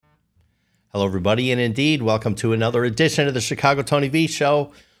Hello, everybody, and indeed, welcome to another edition of the Chicago Tony V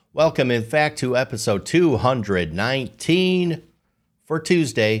Show. Welcome, in fact, to episode 219 for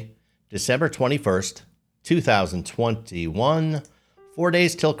Tuesday, December 21st, 2021. 4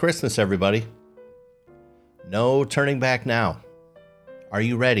 days till Christmas, everybody. No turning back now. Are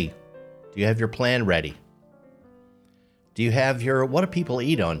you ready? Do you have your plan ready? Do you have your, what do people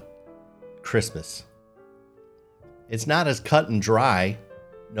eat on Christmas? It's not as cut and dry,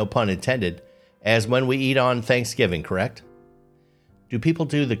 no pun intended, as when we eat on Thanksgiving, correct? Do people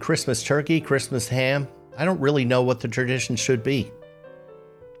do the Christmas turkey, Christmas ham? I don't really know what the tradition should be.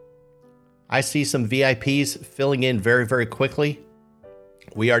 I see some VIPs filling in very, very quickly.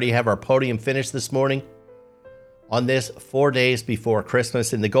 We already have our podium finished this morning. On this 4 days before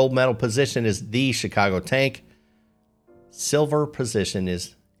Christmas, in the gold medal position is the Chicago Tank. Silver position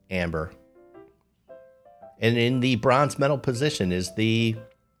is Amber. And in the bronze medal position is the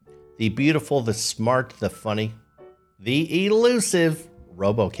beautiful, the smart, the funny, the elusive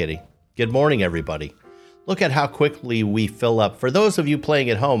RoboKitty. Good morning, everybody. Look at how quickly we fill up. For those of you playing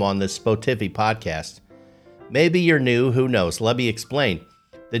at home on this Spotify podcast, maybe you're new, who knows? Let me explain.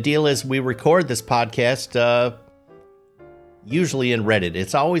 The deal is we record this podcast usually in Reddit.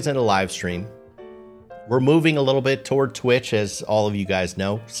 It's always in a live stream. We're moving a little bit toward Twitch, as all of you guys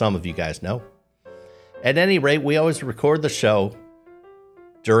know. Some of you guys know. At any rate, we always record the show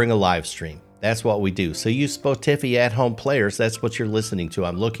during a live stream. That's what we do. So you Spotify at-home players, that's what you're listening to.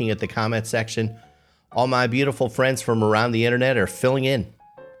 I'm looking at the comment section. All my beautiful friends from around the internet are filling in.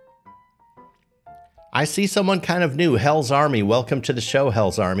 I see someone kind of new, Hell's Army. Welcome to the show,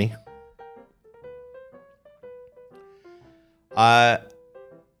 Hell's Army.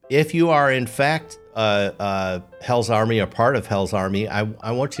 If you are, in fact, Hell's Army, a part of Hell's Army, I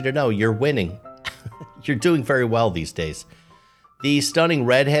want you to know you're winning. You're doing very well these days. The stunning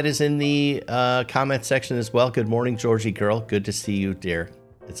redhead is in the comment section as well. Good morning, Georgie girl. Good to see you, dear.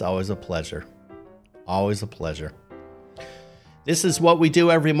 It's always a pleasure. Always a pleasure. This is what we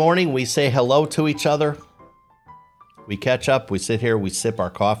do every morning. We say hello to each other. We catch up. We sit here. We sip our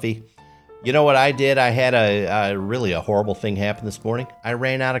coffee. You know what I did? I had a really horrible thing happen this morning. I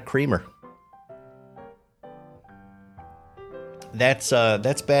ran out of creamer. That's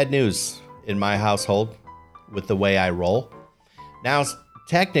bad news in my household with the way I roll. Now,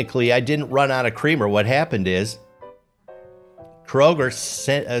 technically, I didn't run out of creamer. What happened is Kroger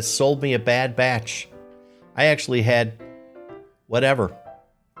sold me a bad batch. I actually had, a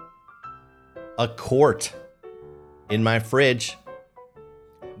quart in my fridge.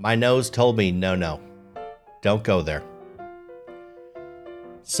 My nose told me, no, don't go there.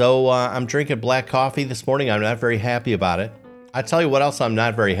 So I'm drinking black coffee this morning. I'm not very happy about it. I'll tell you what else I'm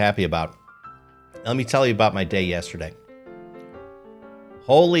not very happy about. Let me tell you about my day yesterday.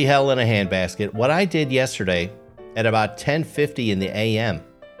 Holy hell in a handbasket. What I did yesterday at about 10:50 in the a.m.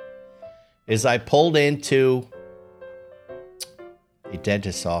 is I pulled into a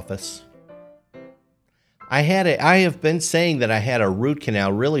dentist's office. I have been saying that I had a root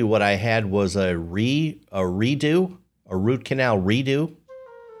canal. Really what I had was a root canal redo.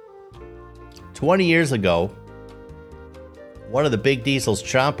 20 years ago, one of the Big Diesel's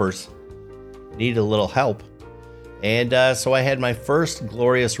chompers needed a little help. And so I had my first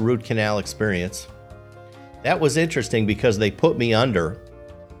glorious root canal experience. That was interesting because they put me under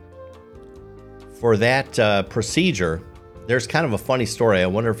for that procedure. There's kind of a funny story. I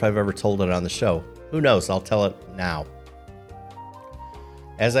wonder if I've ever told it on the show. Who knows? I'll tell it now.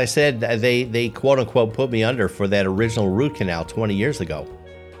 As I said, they quote unquote put me under for that original root canal 20 years ago.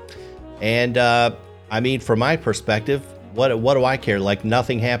 And I mean, from my perspective, what do I care? Like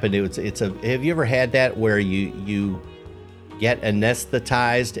nothing happened. Have you ever had that where you get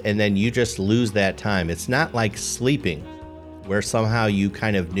anesthetized and then you just lose that time? It's not like sleeping where somehow you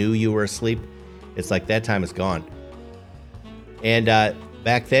kind of knew you were asleep. It's like that time is gone. And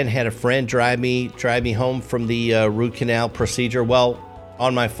back then had a friend drive me home from the root canal procedure. Well,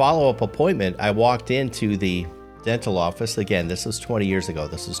 on my follow-up appointment, I walked into the dental office. Again, this was 20 years ago.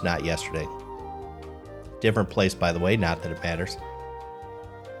 This was not yesterday. Different place, by the way, not that it matters.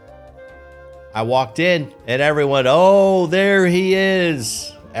 I walked in and everyone, oh, there he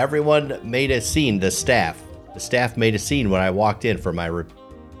is. Everyone made a scene, the staff. The staff made a scene when I walked in for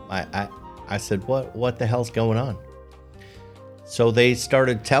I said, what the hell's going on? So they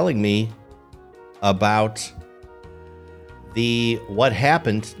started telling me about what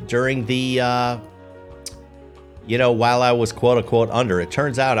happened during the while I was quote unquote under. It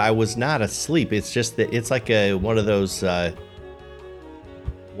turns out I was not asleep. It's just that it's like one of those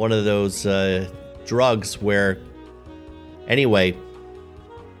drugs where, anyway,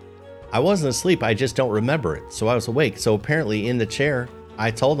 I wasn't asleep. I just don't remember it. So I was awake. So apparently in the chair,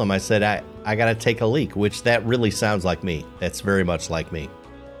 I told them, I said, I got to take a leak, which that really sounds like me. That's very much like me.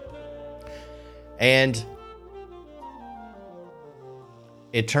 And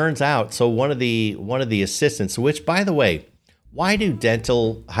it turns out, so one of the assistants, which, by the way, why do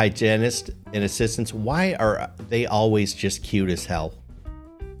dental hygienists and assistants, why are they always just cute as hell?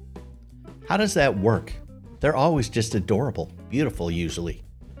 How does that work? They're always just adorable, beautiful usually.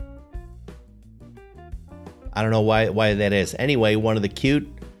 I don't know why that is. Anyway, one of the cute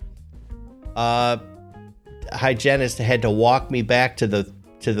hygienists had to walk me back to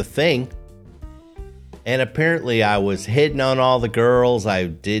the thing. And apparently I was hitting on all the girls. I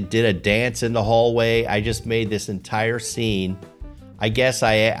did a dance in the hallway. I just made this entire scene. I guess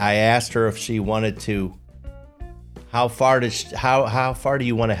I asked her if she wanted to. How far do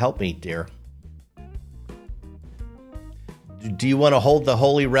you want to help me, dear? Do you want to hold the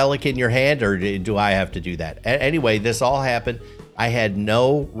holy relic in your hand, or do I have to do that? Anyway, this all happened. I had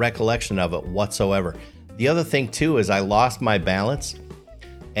no recollection of it whatsoever. The other thing too is I lost my balance.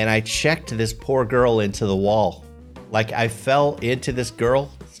 And I checked this poor girl into the wall. Like, I fell into this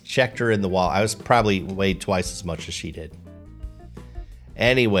girl, checked her in the wall. I was probably weighed twice as much as she did.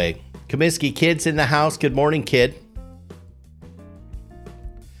 Anyway, Comiskey Kid's in the house. Good morning, kid.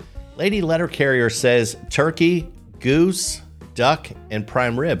 Lady Letter Carrier says turkey, goose, duck, and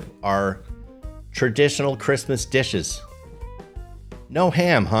prime rib are traditional Christmas dishes. No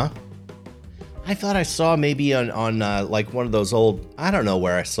ham, huh? I thought I saw maybe on like one of those old, I don't know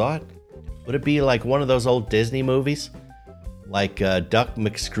where I saw it. Would it be like one of those old Disney movies? Like Duck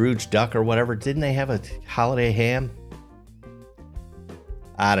McScrooge Duck or whatever. Didn't they have a holiday ham?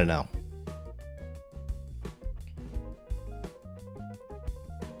 I don't know.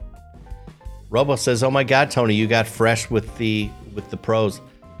 Robo says, oh my God, Tony, you got fresh with the pros.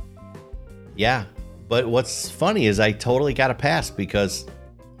 Yeah, but what's funny is I totally got a pass because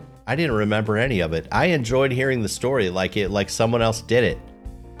I didn't remember any of it. I enjoyed hearing the story like someone else did it.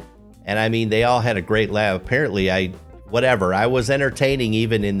 And I mean, they all had a great laugh. Apparently, I was entertaining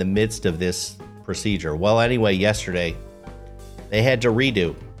even in the midst of this procedure. Well, anyway, yesterday, they had to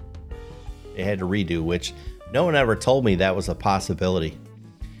redo. Which no one ever told me that was a possibility.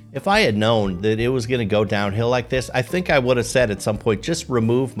 If I had known that it was going to go downhill like this, I think I would have said at some point, just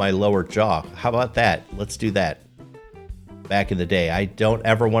remove my lower jaw. How about that? Let's do that. Back in the day. I don't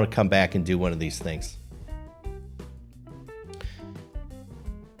ever want to come back and do one of these things.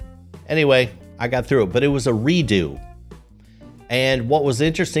 Anyway, I got through it, but it was a redo. And what was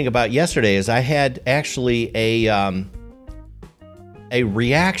interesting about yesterday is I had actually a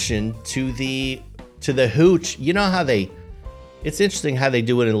reaction to the hooch. You know how it's interesting how they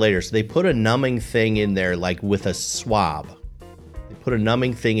do it in later. So they put a numbing thing in there, like with a swab. Put a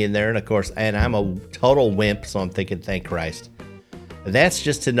numbing thing in there, and of course, and I'm a total wimp, so I'm thinking, thank Christ. That's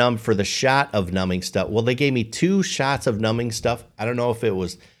just to numb for the shot of numbing stuff. Well, they gave me 2 shots of numbing stuff. I don't know if it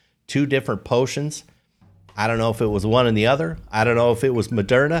was 2 different potions. I don't know if it was one and the other. I don't know if it was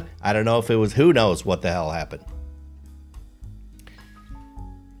Moderna. I don't know if it was, who knows what the hell happened.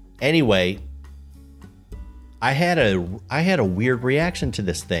 Anyway, I had a weird reaction to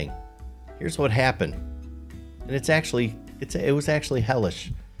this thing. Here's what happened. And it was actually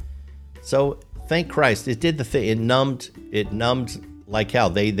hellish. So thank Christ, it did the thing. It numbed like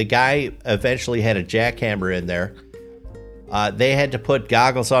hell. The guy eventually had a jackhammer in there. They had to put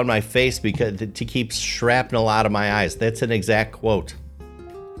goggles on my face to keep shrapnel out of my eyes. That's an exact quote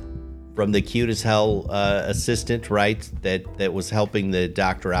from the cute as hell assistant, right? That was helping the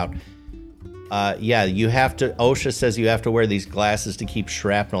doctor out. Yeah, you have to. OSHA says you have to wear these glasses to keep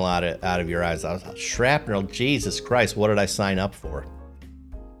shrapnel out of your eyes. I was like, shrapnel, Jesus Christ, what did I sign up for?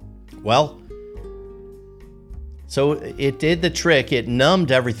 Well, so it did the trick. It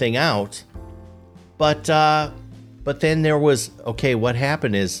numbed everything out, but then there was, okay, what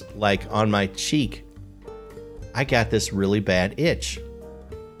happened is, like, on my cheek, I got this really bad itch.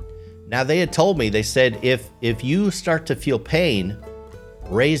 Now, they had told me, they said, if you start to feel pain,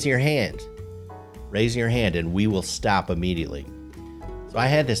 raise your hand and we will stop immediately. So I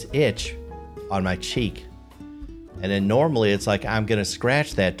had this itch on my cheek. And then normally it's like, I'm going to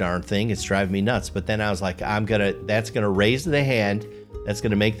scratch that darn thing. It's driving me nuts. But then I was like, that's going to raise the hand. That's going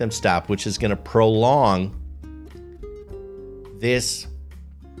to make them stop, which is going to prolong this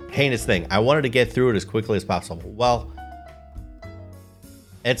heinous thing. I wanted to get through it as quickly as possible. Well,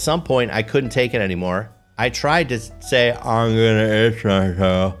 at some point I couldn't take it anymore. I tried to say, I'm going to itch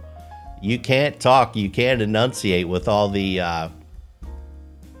myself. You can't talk. You can't enunciate with all the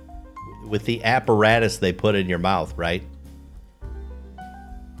apparatus they put in your mouth, right?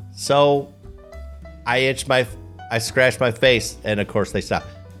 So I scratched my face, and of course they stopped.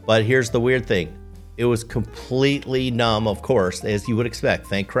 But here's the weird thing. It was completely numb, of course, as you would expect.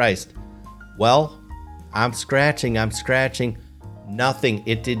 Thank Christ. Well, I'm scratching. Nothing.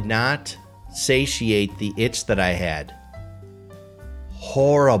 It did not satiate the itch that I had.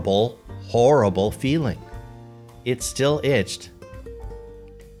 Horrible, horrible feeling. It still itched.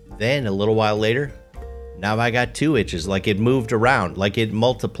 Then a little while later, now I got 2 itches, like it moved around, like it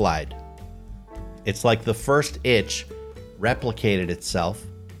multiplied. It's like the first itch replicated itself.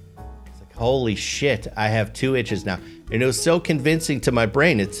 It's like, holy shit, I have 2 itches now. And it was so convincing to my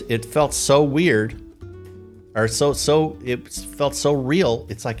brain. It felt so weird. Or it felt so real.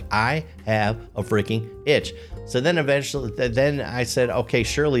 It's like I have a freaking itch. So then eventually, I said, okay,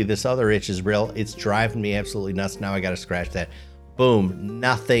 surely this other itch is real. It's driving me absolutely nuts. Now I got to scratch that. Boom,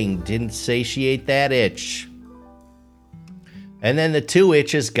 nothing. Didn't satiate that itch. And then the 2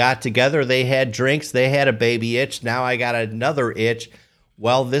 itches got together. They had drinks. They had a baby itch. Now I got another itch.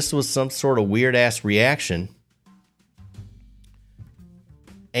 Well, this was some sort of weird ass reaction.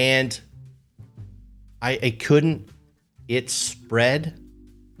 And I couldn't, it spread.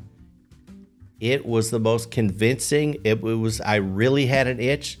 It was the most convincing. I really had an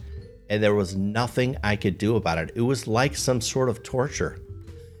itch, and there was nothing I could do about it. It was like some sort of torture.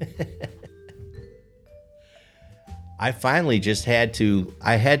 I finally just had to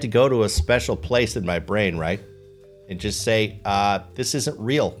go to a special place in my brain, right? And just say, this isn't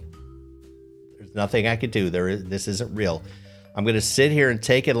real. There's nothing I could do. This isn't real. I'm going to sit here and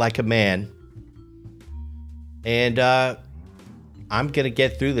take it like a man. And I'm going to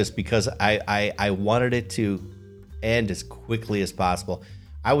get through this because I wanted it to end as quickly as possible.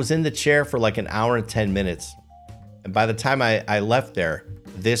 I was in the chair for like an hour and 10 minutes. And by the time I left there,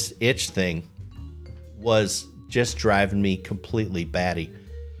 this itch thing was just driving me completely batty.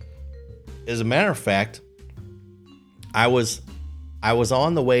 As a matter of fact, I was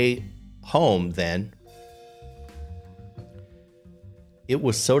on the way home then. It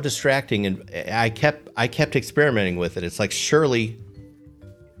was so distracting, and I kept experimenting with it. It's like, surely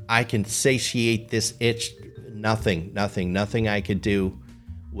I can satiate this itch. Nothing I could do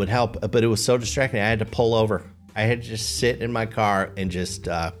would help. But it was so distracting. I had to pull over. I had to just sit in my car and just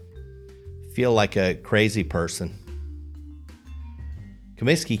feel like a crazy person.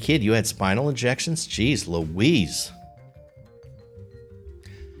 Comiskey Kid, you had spinal injections? Jeez Louise.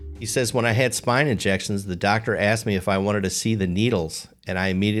 He says, when I had spine injections, the doctor asked me if I wanted to see the needles, and I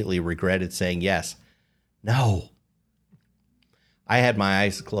immediately regretted saying yes. No. I had my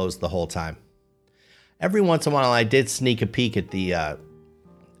eyes closed the whole time. Every once in a while, I did sneak a peek at the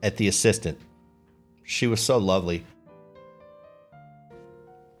assistant. She was so lovely.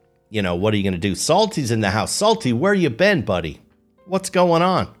 You know, what are you going to do? Salty's in the house. Salty, where you been, buddy? What's going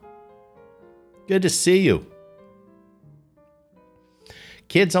on? Good to see you.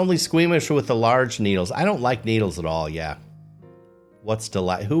 Kids only squeamish with the large needles. I don't like needles at all, yeah. What's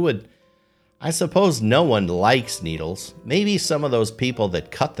delight? Who would? I suppose no one likes needles. Maybe some of those people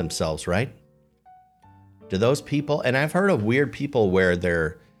that cut themselves, right? Do those people? And I've heard of weird people where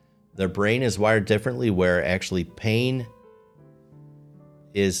their brain is wired differently, where actually pain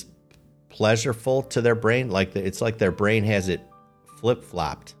is pleasurable to their brain. Like it's like their brain has it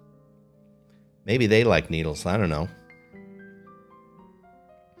flip-flopped. Maybe they like needles. I don't know.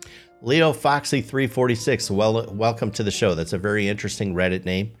 Leo Foxy 346, welcome to the show. That's a very interesting Reddit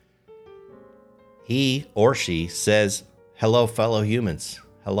name. He or she says, hello, fellow humans.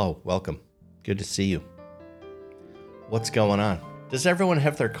 Hello, welcome. Good to see you. What's going on? Does everyone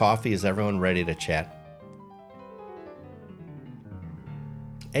have their coffee? Is everyone ready to chat?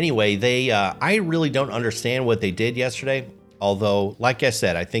 Anyway, I really don't understand what they did yesterday. Although, like I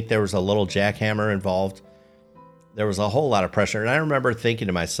said, I think there was a little jackhammer involved. There was a whole lot of pressure. And I remember thinking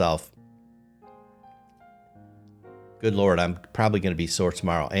to myself, good Lord, I'm probably going to be sore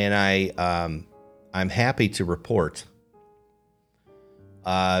tomorrow. And I'm happy to report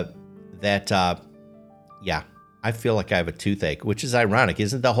that, yeah, I feel like I have a toothache, which is ironic.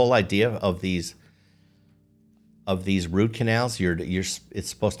 Isn't the whole idea of these root canals, it's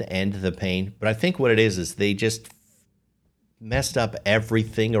supposed to end the pain? But I think what it is they just messed up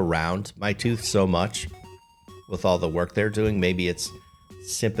everything around my tooth so much with all the work they're doing. Maybe it's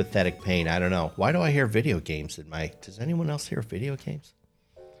sympathetic pain. I don't know. Why do I hear video games in my... Does anyone else hear video games?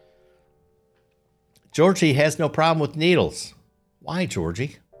 Georgie has no problem with needles. Why,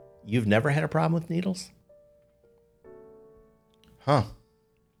 Georgie? You've never had a problem with needles? Huh.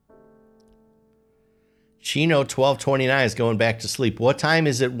 Chino 1229 is going back to sleep. What time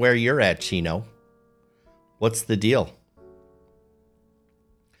is it where you're at, Chino? What's the deal?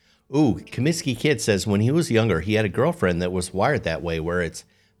 Ooh, Comiskey Kid says when he was younger, he had a girlfriend that was wired that way, where it's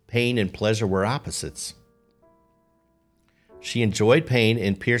pain and pleasure were opposites. She enjoyed pain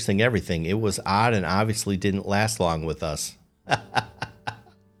and piercing everything. It was odd and obviously didn't last long with us.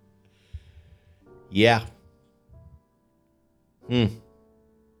 Yeah.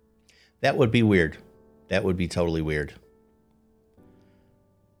 That would be weird. That would be totally weird.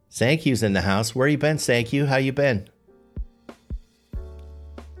 Sankyu's in the house. Where you been, Sankyu? How you been?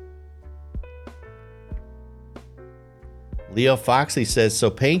 Leo Foxy says,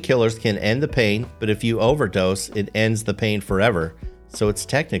 so painkillers can end the pain, but if you overdose, it ends the pain forever. So it's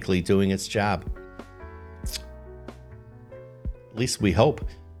technically doing its job. At least we hope.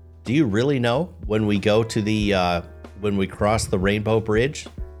 Do you really know when we go to the, when we cross the Rainbow Bridge?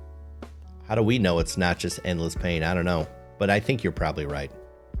 How do we know it's not just endless pain? I don't know, but I think you're probably right.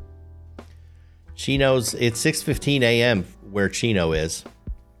 Chino's, it's 6:15 a.m. where Chino is.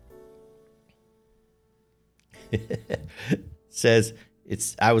 Says,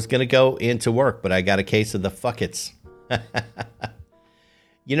 I was going to go into work, but I got a case of the fuckets.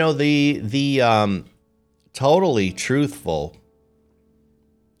 You know, the totally truthful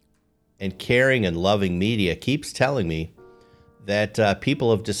and caring and loving media keeps telling me that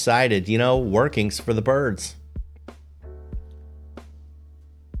people have decided, you know, working's for the birds.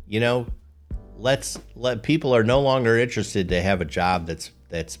 You know, let people are no longer interested to have a job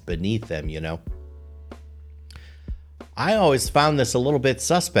that's beneath them, you know. I always found this a little bit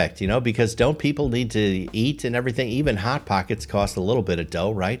suspect, you know, because don't people need to eat and everything? Even Hot Pockets cost a little bit of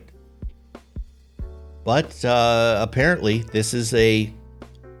dough, right? But apparently this is a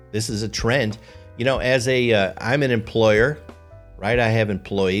trend. You know, as I'm an employer, right? I have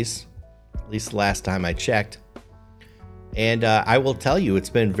employees, at least last time I checked. And I will tell you, it's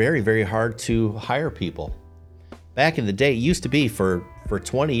been very, very hard to hire people. Back in the day, it used to be for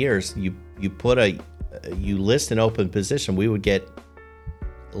 20 years, you list an open position, we would get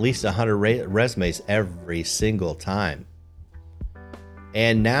at least 100 resumes every single time.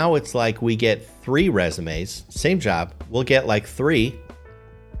 And now it's like we get 3 resumes, same job, we'll get like 3.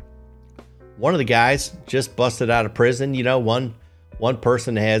 One of the guys just busted out of prison, you know, one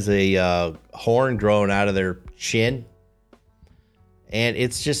person has a horn growing out of their chin. And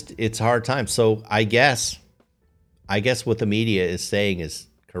it's hard time. So I guess what the media is saying is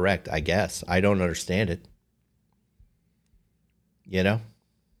correct, I guess. I don't understand it. You know?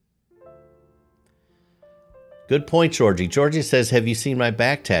 Good point, Georgie. Georgie says, have you seen my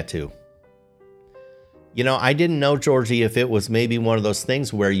back tattoo? You know, I didn't know, Georgie, if it was maybe one of those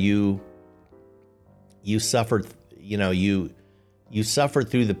things where you suffered, you know, you suffered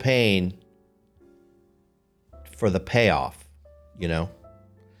through the pain for the payoff, you know?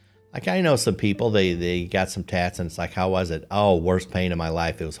 Like, I know some people, they got some tats, and it's like, how was it? Oh, worst pain of my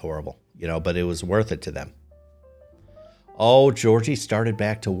life. It was horrible, you know, but it was worth it to them. Oh, Georgie started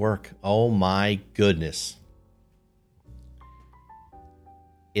back to work. Oh, my goodness.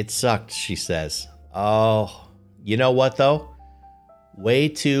 It sucked, she says. Oh, you know what, though? Way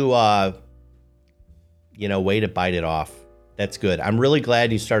to bite it off. That's good. I'm really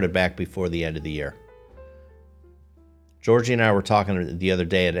glad you started back before the end of the year. Georgie and I were talking the other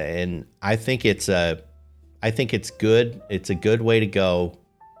day, and I think it's good. It's a good way to go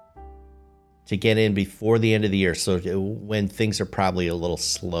to get in before the end of the year, so when things are probably a little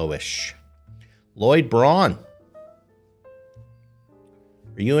slowish. Lloyd Braun,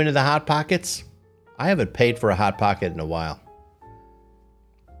 are you into the Hot Pockets? I haven't paid for a Hot Pocket in a while.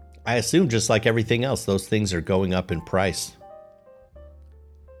 I assume just like everything else, those things are going up in price.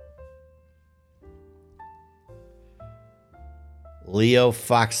 Leo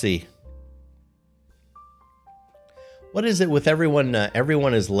Foxy. What is it with everyone?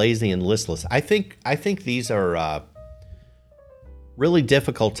 Everyone is lazy and listless. I think these are really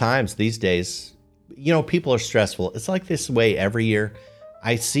difficult times these days. You know, people are stressful. It's like this way every year.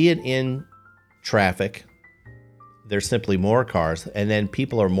 I see it in traffic. There's simply more cars, and then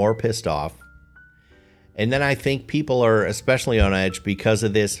people are more pissed off. And then I think people are especially on edge because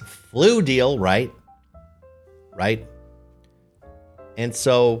of this flu deal, right? Right? And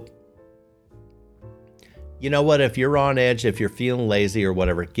so, you know what? If you're on edge, if you're feeling lazy or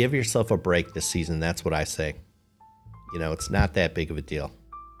whatever, give yourself a break this season. That's what I say. You know, it's not that big of a deal.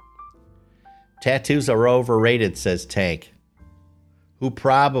 Tattoos are overrated, says Tank. Who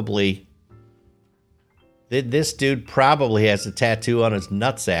probably... This dude probably has a tattoo on his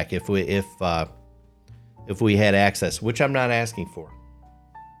nutsack if we had access, which I'm not asking for.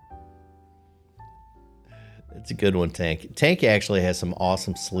 It's a good one, Tank. Tank actually has some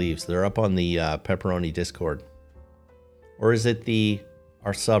awesome sleeves. They're up on the Pepperoni Discord. Or is it the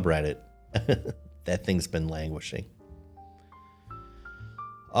our subreddit. That thing's been languishing.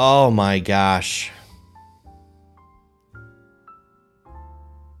 Oh my gosh.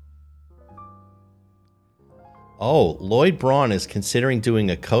 Oh, Lloyd Braun is considering doing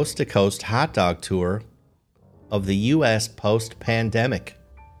a coast-to-coast hot dog tour of the U.S. post-pandemic.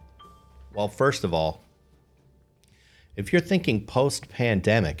 Well, first of all, if you're thinking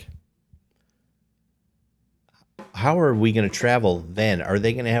post-pandemic, how are we going to travel then? Are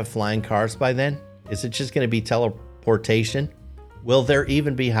they going to have flying cars by then? Is it just going to be teleportation? Will there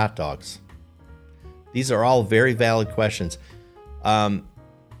even be hot dogs? These are all very valid questions.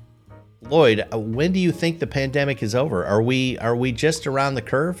 Lloyd, when do you think the pandemic is over? Are we just around the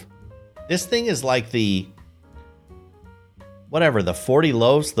curve? This thing is like the 40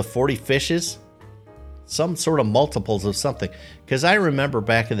 loaves, the 40 fishes, some sort of multiples of something. Because I remember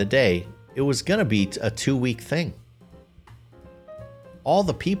back in the day, it was going to be a 2-week thing. All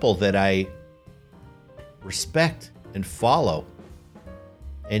the people that I respect and follow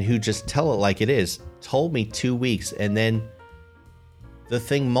and who just tell it like it is told me 2 weeks, and then the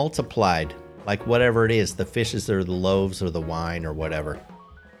thing multiplied, like whatever it is, the fishes or the loaves or the wine or whatever.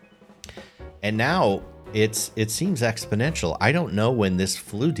 And now it seems exponential. I don't know when this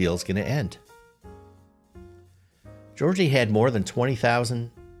flu deal is going to end. Georgie had more than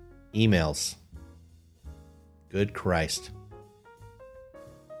 20,000 emails. Good Christ.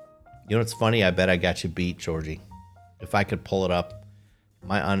 You know what's funny? I bet I got you beat, Georgie. If I could pull it up.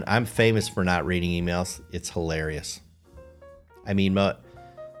 I'm famous for not reading emails. It's hilarious. I mean, part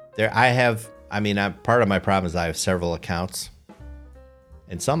of my problem is I have several accounts.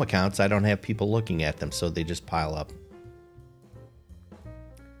 And some accounts, I don't have people looking at them, so they just pile up.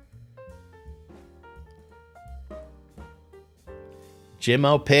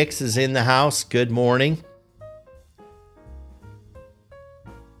 Jimmo Pix is in the house. Good morning.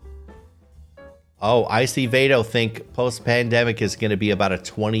 Oh, Icy Vado think post-pandemic is going to be about a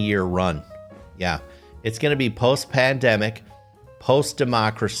 20-year run. Yeah, it's going to be post-pandemic,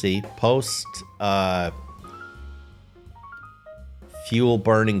 post-democracy,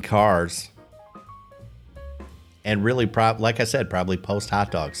 fuel-burning cars, and really, like I said, probably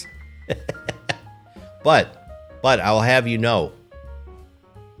post-hot dogs. But I'll have you know,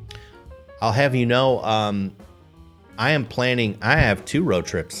 I have 2 road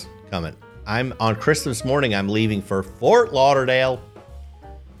trips coming. On Christmas morning, I'm leaving for Fort Lauderdale.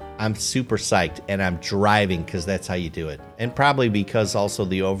 I'm super psyched, and I'm driving because that's how you do it. And probably because also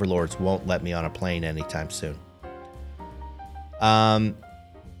the overlords won't let me on a plane anytime soon.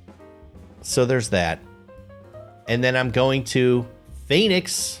 So there's that. And then I'm going to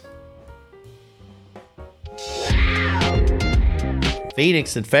Phoenix.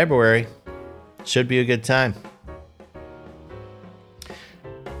 Phoenix in February. Should be a good time.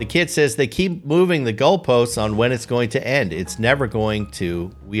 The kid says they keep moving the goalposts on when it's going to end. It's never going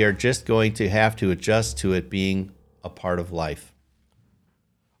to. We are just going to have to adjust to it being a part of life.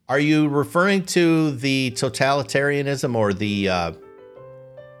 Are you referring to the totalitarianism or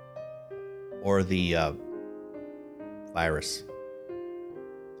the virus?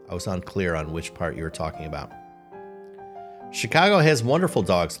 I was unclear on which part you were talking about. Chicago has wonderful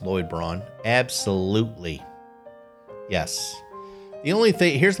dogs, Lloyd Braun. Absolutely. Yes. The only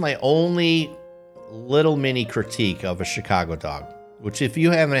thing, here's my only little mini critique of a Chicago dog, which if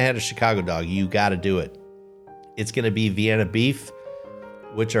you haven't had a Chicago dog, you got to do it. It's going to be Vienna beef,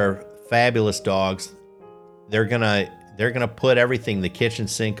 which are fabulous dogs. They're going to put everything, the kitchen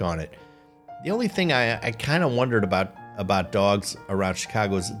sink on it. The only thing I kind of wondered about dogs around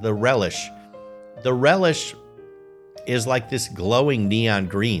Chicago is the relish. The relish is like this glowing neon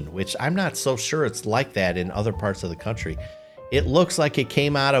green, which I'm not so sure it's like that in other parts of the country. It looks like it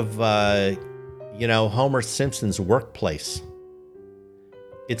came out of, Homer Simpson's workplace.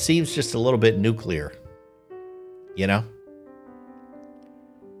 It seems just a little bit nuclear, you know?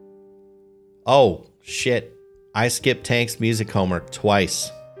 Oh, shit. I skipped Tank's music homework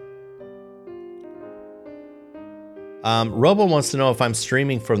twice. Robo wants to know if I'm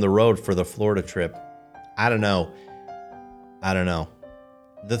streaming from the road for the Florida trip. I don't know.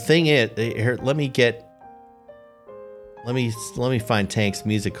 The thing is, here, let me find Tank's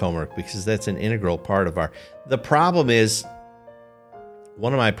music homework because that's an integral part of the problem is,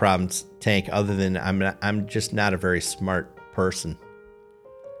 one of my problems, Tank, other than I'm just not a very smart person,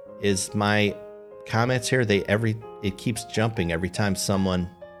 is my comments here, it keeps jumping every time someone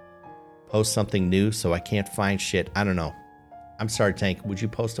posts something new, so I can't find shit. I don't know. I'm sorry, Tank. Would you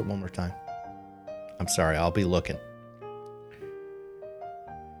post it one more time? I'm sorry. I'll be looking.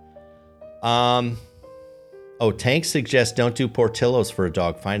 Oh, Tank suggests don't do Portillo's for a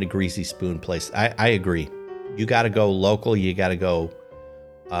dog. Find a greasy spoon place. I agree. You got to go local. You got to go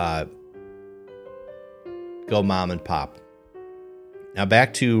mom and pop. Now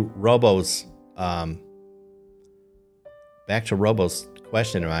back to Robo's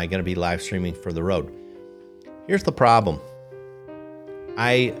question. Am I going to be live streaming for the road? Here's the problem.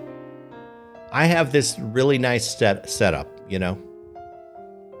 I have this really nice setup, you know.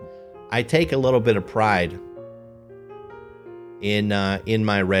 I take a little bit of pride in my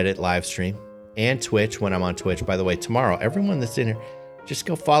Reddit live stream and Twitch when I'm on Twitch. By the way, tomorrow, everyone that's in here, just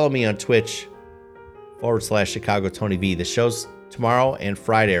go follow me on Twitch /Chicago Tony V. The shows tomorrow and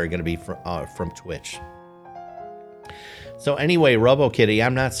Friday are going to be from Twitch. So anyway, RoboKitty,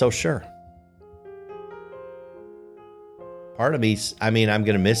 I'm not so sure. Part of me, I'm going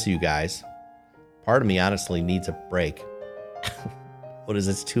to miss you guys. Part of me honestly needs a break. What is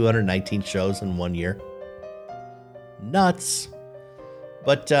this, 219 shows in 1 year? Nuts.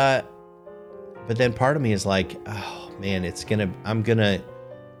 But then part of me is like, oh man, it's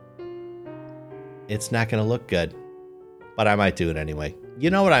not gonna look good. But I might do it anyway. You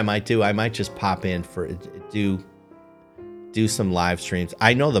know what I might do? I might just pop in do some live streams.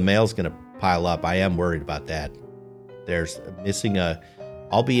 I know the mail's gonna pile up. I am worried about that.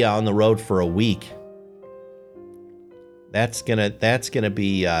 I'll be on the road for a week. That's gonna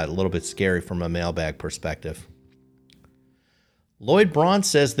be a little bit scary from a mailbag perspective. Lloyd Braun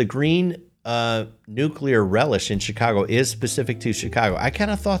says the green nuclear relish in Chicago is specific to Chicago. I kind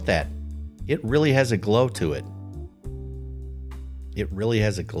of thought that. It really has a glow to it. It really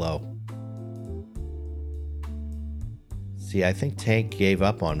has a glow. See, I think Tank gave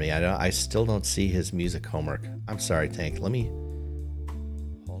up on me. I still don't see his music homework. I'm sorry, Tank. Let me...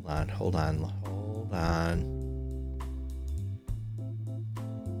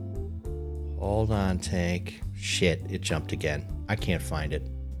 Hold on, Tank. Shit, it jumped again. I can't find it.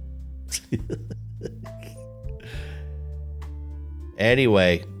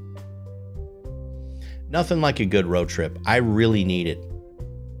 Anyway, nothing like a good road trip. I really need it.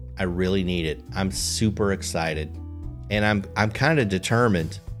 I'm super excited. And I'm kind of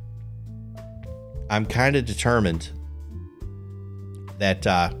determined.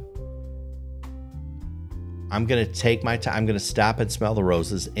 That I'm going to take my time. I'm going to stop and smell the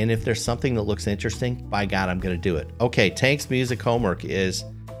roses. And if there's something that looks interesting, by God, I'm going to do it. Okay, Tank's music homework is,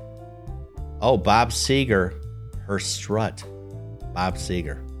 Bob Seger, her strut. Bob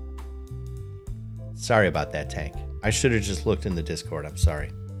Seger. Sorry about that, Tank. I should have just looked in the Discord. I'm sorry.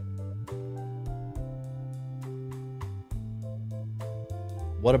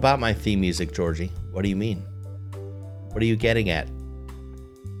 What about my theme music, Georgie? What do you mean? What are you getting at?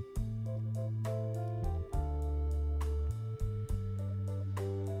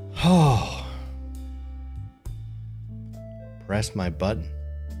 Oh. Press my button.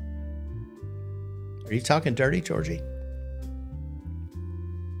 Are you talking dirty, Georgie?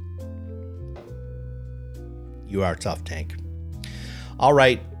 You are tough, Tank. All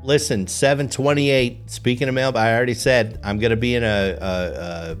right, listen, 7:28. Speaking of mailbag, I already said I'm going to be in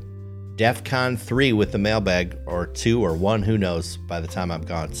a DEF CON 3 with the mailbag, or 2 or 1, who knows, by the time I'm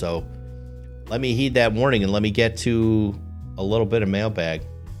gone. So let me heed that warning and let me get to a little bit of mailbag.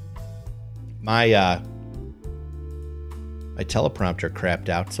 My teleprompter crapped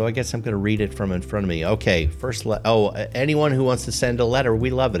out, so I guess I'm going to read it from in front of me. Okay, first, anyone who wants to send a letter,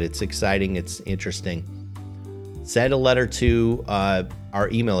 we love it. It's exciting. It's interesting. Send a letter to our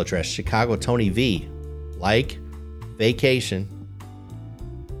email address, ChicagoTonyV, like vacation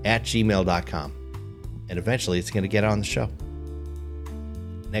 @gmail.com. And eventually it's going to get on the show.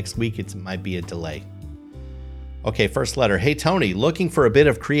 Next week, it might be a delay. Okay, first letter. Hey, Tony, looking for a bit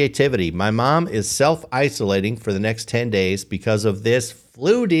of creativity. My mom is self-isolating for the next 10 days because of this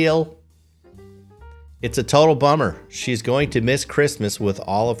flu deal. It's a total bummer. She's going to miss Christmas with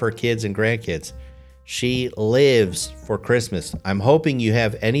all of her kids and grandkids. She lives for Christmas. I'm hoping you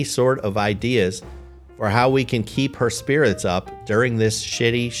have any sort of ideas for how we can keep her spirits up during this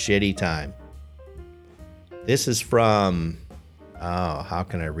shitty time. This is from... how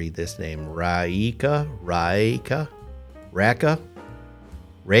can I read this name? Raka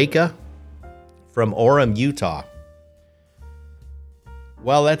from Orem, Utah.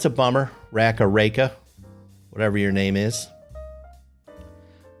 Well, that's a bummer, Raka, whatever your name is.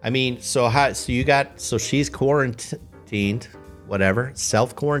 I mean, so she's quarantined, whatever,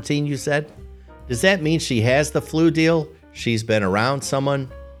 self-quarantined, you said? Does that mean she has the flu deal? She's been around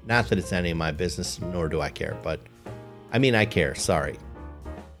someone? Not that it's any of my business, nor do I care, but I mean, I care. Sorry.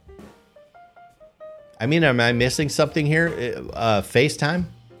 I mean, am I missing something here? FaceTime?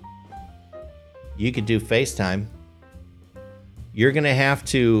 You could do FaceTime. You're gonna have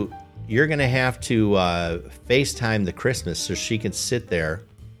to FaceTime the Christmas so she can sit there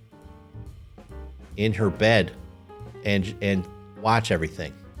in her bed and watch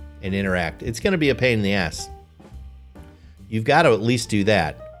everything and interact. It's gonna be a pain in the ass. You've got to at least do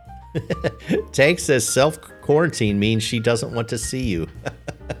that. Tank says self-quarantine means she doesn't want to see you.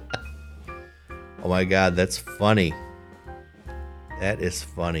 Oh my God, that's funny. That is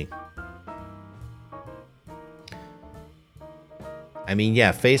funny. I mean,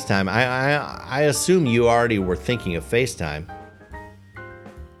 yeah, FaceTime. I assume you already were thinking of FaceTime.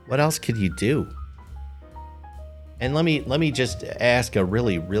 What else could you do? And let me just ask a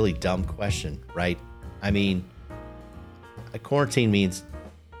really, really dumb question, right? I mean, a quarantine means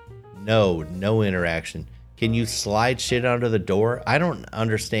no interaction. Can you slide shit under the door? I don't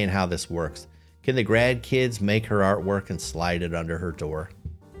understand how this works. Can the grad kids make her artwork and slide it under her door?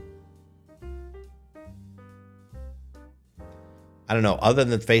 I don't know. Other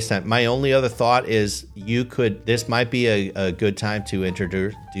than FaceTime, my only other thought is this might be a good time to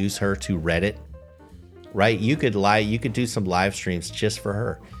introduce her to Reddit, right? You could do some live streams just for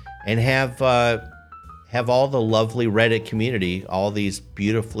her and have all the lovely Reddit community, all these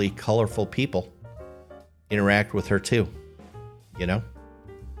beautifully colorful people interact with her too, you know?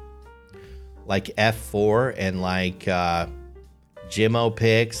 Like F4 and like Jimmo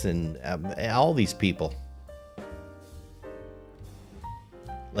Picks and all these people.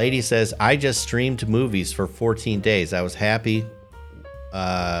 Lady says, I just streamed movies for 14 days. I was happy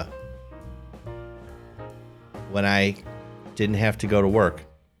when I didn't have to go to work.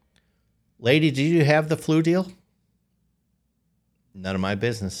 Lady, did you have the flu deal? None of my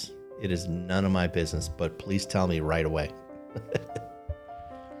business. It is none of my business, but please tell me right away.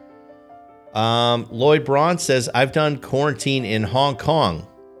 Lloyd Braun says, I've done quarantine in Hong Kong.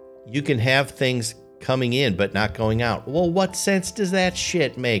 You can have things coming in, but not going out. Well, what sense does that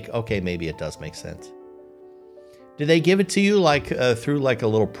shit make? Okay, maybe it does make sense. Do they give it to you like through like a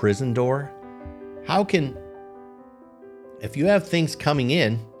little prison door? If you have things coming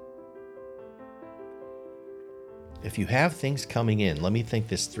in, let me think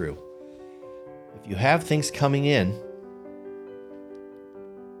this through. If you have things coming in,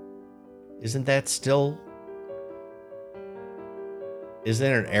 isn't there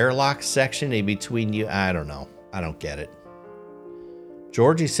an airlock section in between you? I don't know. I don't get it.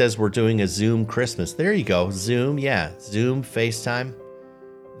 Georgie says we're doing a Zoom Christmas. There you go. Zoom, yeah. Zoom, FaceTime,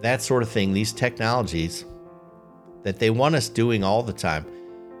 that sort of thing. These technologies that they want us doing all the time.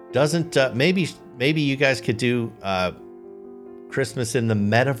 Maybe you guys could do Christmas in the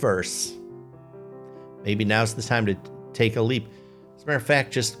metaverse. Maybe now's the time to take a leap. As a matter of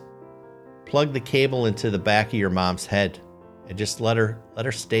fact, just plug the cable into the back of your mom's head and just let her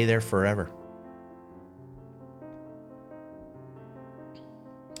stay there forever.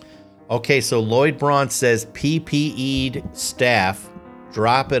 Okay, so Lloyd Braun says PPE'd staff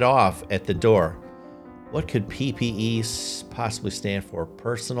drop it off at the door. What could PPE possibly stand for?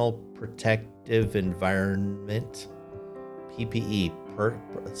 Personal protective environment. PPE.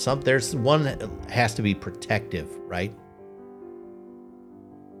 There's one that has to be protective, right?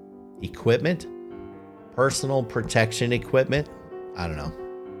 Equipment? Personal protection equipment? I don't know.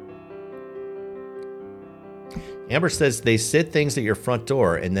 Amber says they sit things at your front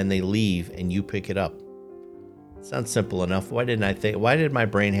door and then they leave and you pick it up. Sounds simple enough. Why did my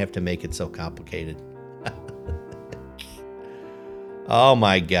brain have to make it so complicated? Oh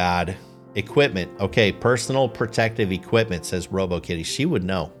my God. Equipment. Okay, personal protective equipment, says RoboKitty. She would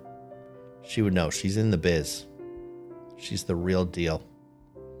know. She's in the biz. She's the real deal.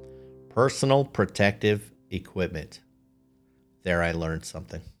 Personal protective equipment. There, I learned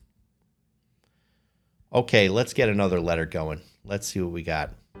something. Okay, let's get another letter going. Let's see what we got.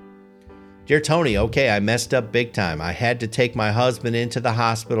 Dear Tony, okay, I messed up big time. I had to take my husband into the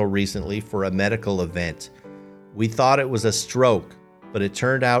hospital recently for a medical event. We thought it was a stroke, but it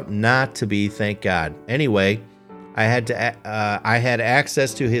turned out not to be, thank God. Anyway, I had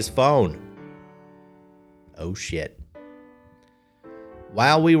access to his phone. Oh shit.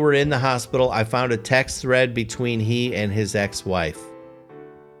 While we were in the hospital, I found a text thread between he and his ex-wife.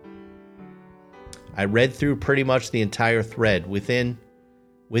 I read through pretty much the entire thread. Within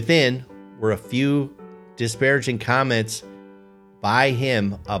were a few disparaging comments by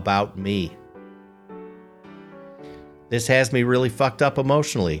him about me. This has me really fucked up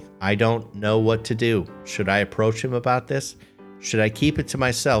emotionally. I don't know what to do. Should I approach him about this? Should I keep it to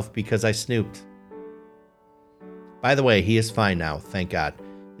myself because I snooped? By the way, he is fine now, thank God.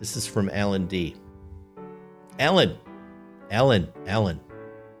 This is from Ellen D. Ellen.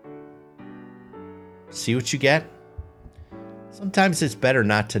 See what you get? Sometimes it's better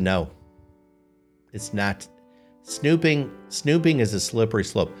not to know. It's not. Snooping is a slippery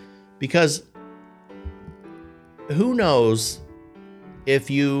slope. Because who knows if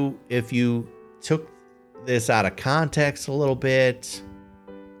you took this out of context a little bit.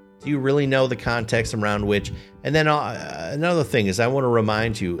 Do you really know the context around which? And then another thing is I want to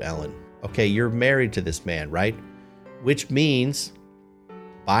remind you, Ellen, okay, you're married to this man, right? Which means,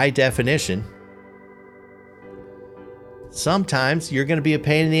 by definition, sometimes you're going to be a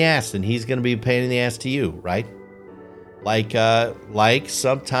pain in the ass and he's going to be a pain in the ass to you, right? Like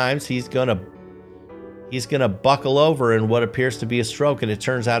sometimes he's going to buckle over in what appears to be a stroke and it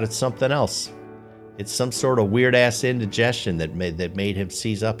turns out it's something else. It's some sort of weird ass indigestion that made him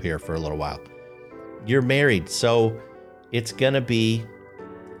seize up here for a little while. You're married, so it's going to be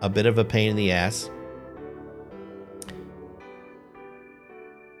a bit of a pain in the ass.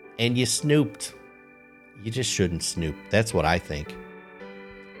 And you snooped. You just shouldn't snoop. That's what I think.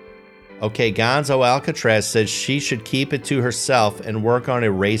 Okay, Gonzo Alcatraz says she should keep it to herself and work on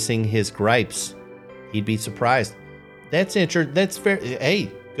erasing his gripes. He'd be surprised. That's interesting. That's fair. Hey,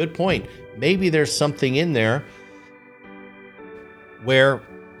 good point. Maybe there's something in there where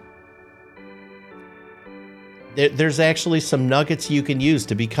there's actually some nuggets you can use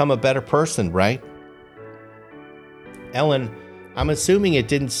to become a better person, right? Ellen, I'm assuming it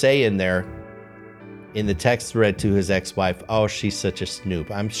didn't say in there, in the text thread to his ex-wife, oh, she's such a snoop.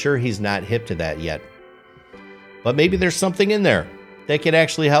 I'm sure he's not hip to that yet. But maybe there's something in there that could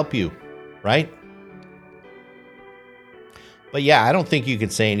actually help you, right? But yeah, I don't think you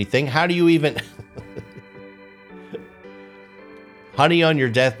could say anything. How do you even... Honey, on your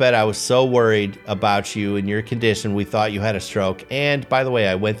deathbed, I was so worried about you and your condition. We thought you had a stroke. And by the way,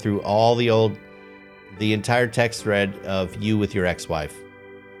 I went through the entire text thread of you with your ex-wife.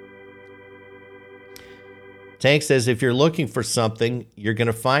 Tank says, if you're looking for something, you're going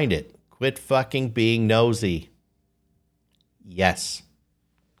to find it. Quit fucking being nosy. Yes.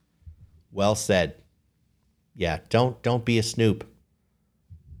 Well said. Yeah, don't be a snoop.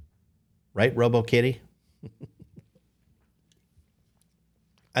 Right, RoboKitty?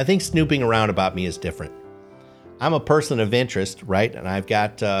 I think snooping around about me is different. I'm a person of interest, right? And I've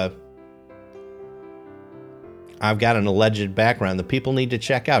got an alleged background that people need to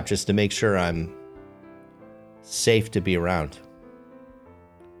check out just to make sure I'm safe to be around.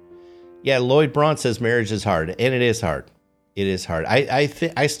 Yeah, Lloyd Braun says marriage is hard, and it is hard. It is hard.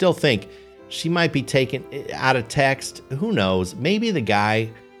 I still think she might be taken out of text. Who knows? Maybe the guy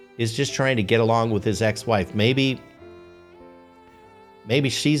is just trying to get along with his ex-wife. Maybe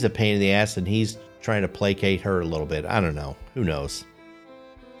she's a pain in the ass and he's trying to placate her a little bit. I don't know. Who knows?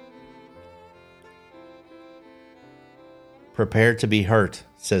 Prepared to be hurt,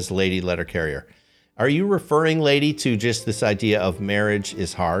 says Lady Letter Carrier. Are you referring, lady, to just this idea of marriage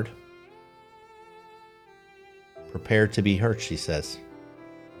is hard? Prepared to be hurt, she says.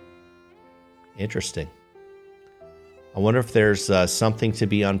 Interesting. I wonder if there's something to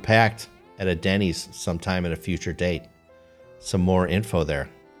be unpacked at a Denny's sometime at a future date. Some more info there.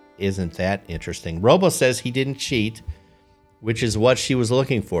 Isn't that interesting? Robo says he didn't cheat, which is what she was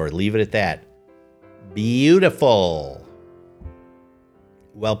looking for. Leave it at that. Beautiful.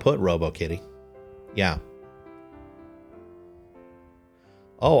 Well put, RoboKitty. Yeah.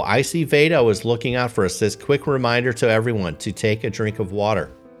 Oh, Icy Vado is looking out for us. Says, quick reminder to everyone to take a drink of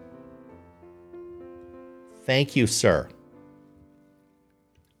water. Thank you, sir.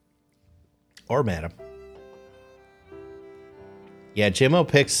 Or madam. Yeah, Jimmo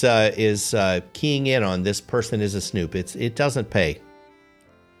Pix is keying in on this person is a snoop. It doesn't pay.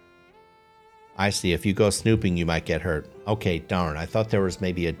 I see. If you go snooping, you might get hurt. Okay, darn. I thought there was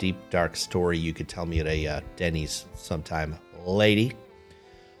maybe a deep, dark story you could tell me at a Denny's sometime, lady.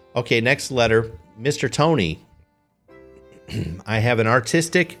 Okay, next letter. Mr. Tony. I have an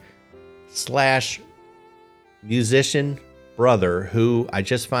artistic / musician brother who I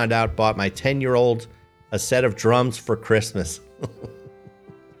just found out bought my 10-year-old a set of drums for Christmas.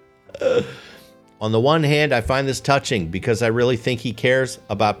 On the one hand, I find this touching because I really think he cares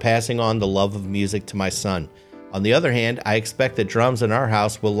about passing on the love of music to my son. On the other hand, I expect that drums in our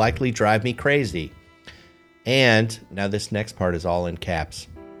house will likely drive me crazy. And, now this next part is all in caps,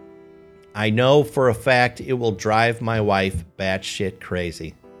 I know for a fact it will drive my wife batshit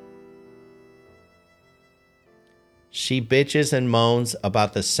crazy. She bitches and moans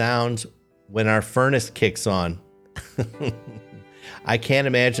about the sound when our furnace kicks on. I can't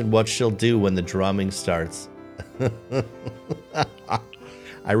imagine what she'll do when the drumming starts.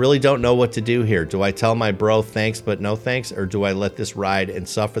 I really don't know what to do here. Do I tell my bro thanks but no thanks, or do I let this ride and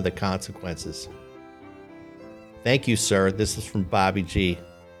suffer the consequences? Thank you, sir. This is from Bobby G.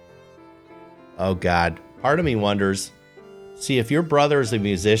 Oh, God. Part of me wonders, see, if your brother is a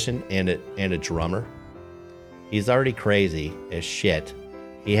musician and a drummer, he's already crazy as shit.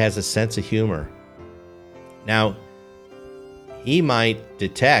 He has a sense of humor. Now, he might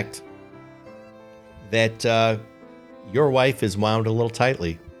detect that your wife is wound a little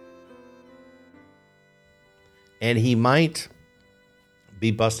tightly. And he might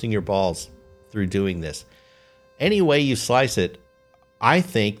be busting your balls through doing this. Any way you slice it, I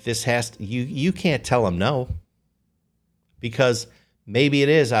think this has to, you can't tell him no. Because maybe it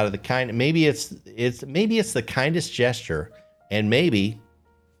is out of the kind, maybe it's the kindest gesture, and maybe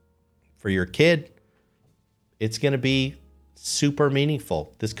for your kid, it's going to be super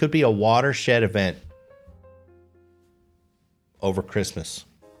meaningful. This could be a watershed event over Christmas.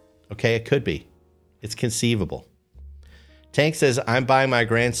 Okay, it could be. It's conceivable. Tank says, I'm buying my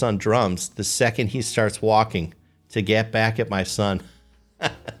grandson drums the second he starts walking to get back at my son.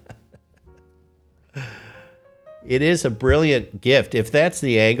 It is a brilliant gift. If that's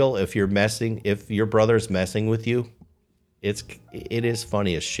the angle, if your brother's messing with you, it is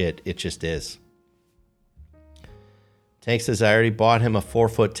funny as shit. It just is. Tank says, I already bought him a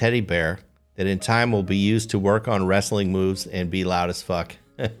 4-foot teddy bear that in time will be used to work on wrestling moves and be loud as fuck.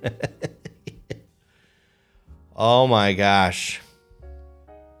 Oh my gosh.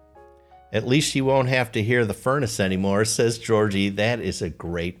 At least you won't have to hear the furnace anymore, says Georgie. That is a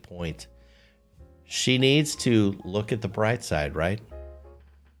great point. She needs to look at the bright side, right?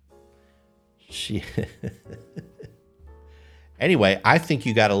 Anyway, I think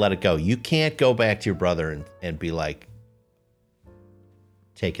you got to let it go. You can't go back to your brother and be like,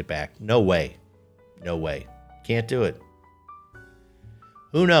 take it back. No way. No way. Can't do it.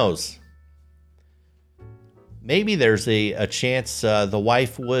 Who knows? Maybe there's a chance the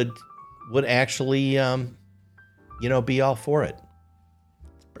wife would actually, be all for it.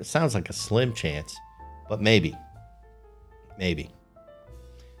 It sounds like a slim chance, but maybe. Maybe.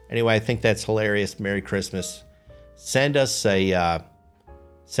 Anyway, I think that's hilarious. Merry Christmas. Send us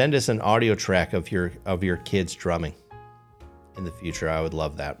an audio track of your kids drumming in the future. I would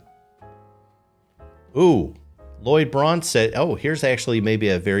love that. Ooh, Lloyd Braun said, oh, here's actually maybe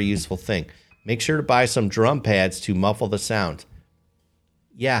a very useful thing. Make sure to buy some drum pads to muffle the sound.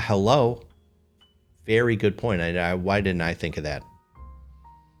 Yeah, hello. Very good point. Why didn't I think of that?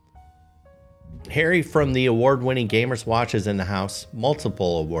 Harry from the award-winning Gamers Watch is in the house.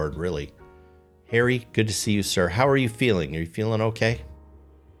 Multiple award, really. Harry, good to see you, sir. How are you feeling? Are you feeling okay?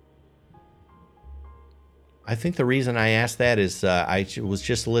 I think the reason I asked that is I was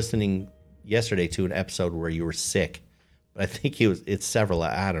just listening yesterday to an episode where you were sick. But I think it's several.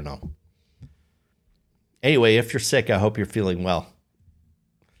 I don't know. Anyway, if you're sick, I hope you're feeling well.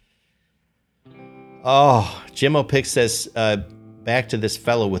 Oh, Jim O'Pick says, back to this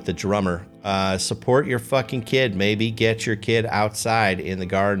fellow with the drummer. Support your fucking kid. Maybe get your kid outside in the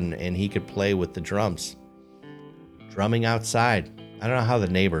garden and he could play with the drums. Drumming outside. I don't know how the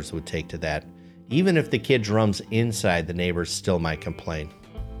neighbors would take to that. Even if the kid drums inside, the neighbors still might complain.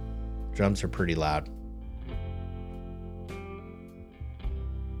 Drums are pretty loud.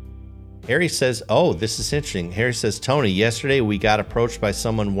 Harry says, oh, this is interesting. Harry says, Tony, yesterday we got approached by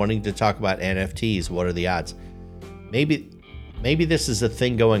someone wanting to talk about NFTs. What are the odds? Maybe this is a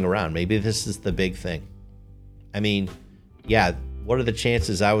thing going around. Maybe this is the big thing. I mean, yeah, what are the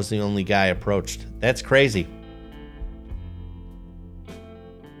chances I was the only guy approached? That's crazy.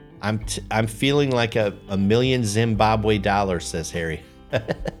 I'm feeling like a million Zimbabwe dollars, says Harry.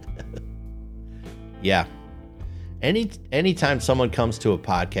 Yeah. Anytime someone comes to a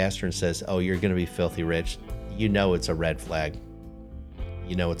podcaster and says, oh, you're going to be filthy rich, you know it's a red flag.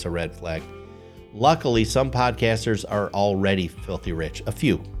 You know it's a red flag. Luckily, some podcasters are already filthy rich. A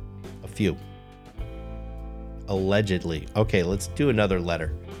few. Allegedly. Okay, let's do another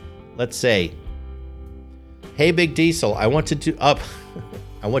letter. Let's say, hey, Big Diesel, I want to do a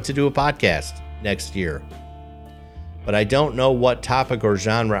podcast next year, but I don't know what topic or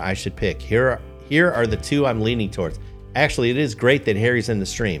genre I should pick. Here are the two I'm leaning towards. Actually, it is great that Harry's in the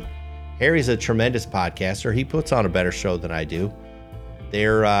stream. Harry's a tremendous podcaster. He puts on a better show than I do.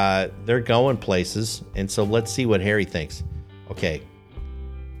 They're going places, and so let's see what Harry thinks. Okay,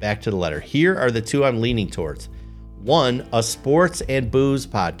 back to the letter. Here are the two I'm leaning towards. 1, a sports and booze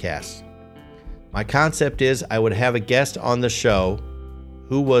podcast. My concept is I would have a guest on the show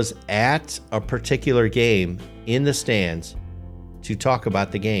who was at a particular game in the stands to talk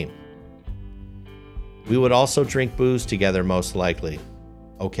about the game. We would also drink booze together, most likely.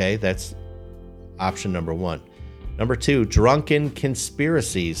 Okay, that's option number 1. Number 2, drunken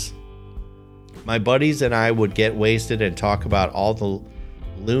conspiracies. My buddies and I would get wasted and talk about all the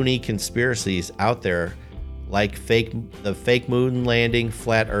loony conspiracies out there, like the fake moon landing,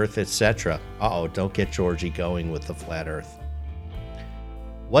 flat earth, etc. Uh-oh, don't get Georgie going with the flat earth.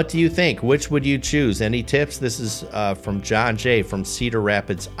 What do you think? Which would you choose? Any tips? This is from John J. from Cedar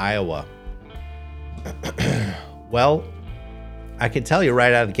Rapids, Iowa. Well, I can tell you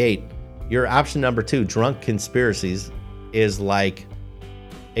right out of the gate, your option number 2, drunk conspiracies, is like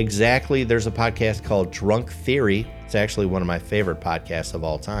exactly, there's a podcast called Drunk Theory. It's actually one of my favorite podcasts of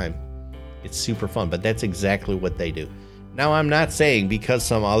all time. It's super fun, but that's exactly what they do. Now, I'm not saying because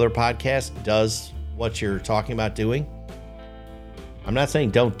some other podcast does what you're talking about doing, I'm not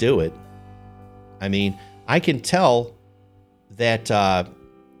saying don't do it. I mean, I can tell that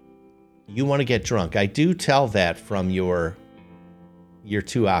you want to get drunk. I do tell that from your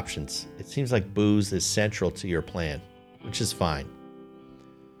 2 options. It seems like booze is central to your plan, which is fine.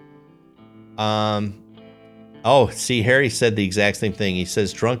 Oh, see, Harry said the exact same thing. He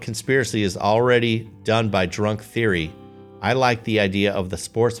says, drunk conspiracy is already done by Drunk Theory. I like the idea of the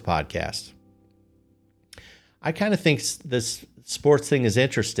sports podcast. I kind of think this sports thing is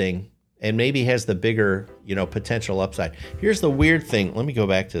interesting and maybe has the bigger, potential upside. Here's the weird thing. Let me go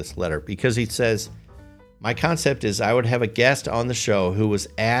back to this letter because he says, my concept is I would have a guest on the show who was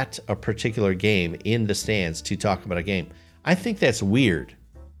at a particular game in the stands to talk about a game. I think that's weird.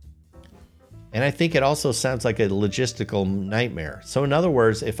 And I think it also sounds like a logistical nightmare. So in other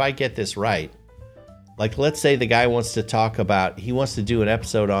words, if I get this right, like let's say the guy wants to talk about, he wants to do an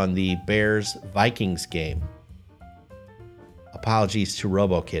episode on the Bears-Vikings game. Apologies to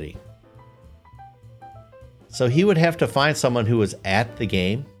RoboKitty. So he would have to find someone who was at the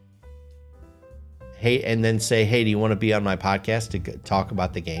game. Hey, and then say, hey, do you want to be on my podcast to talk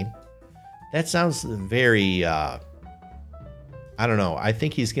about the game? That sounds very, I don't know. I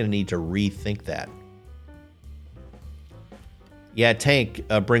think he's going to need to rethink that. Yeah, Tank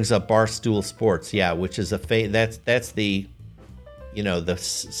brings up Barstool Sports. Yeah, which is that's the, the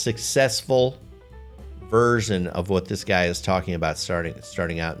successful version of what this guy is talking about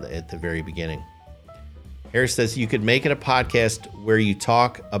starting out at the very beginning. Harry says you could make it a podcast where you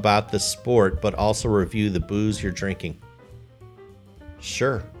talk about the sport, but also review the booze you're drinking.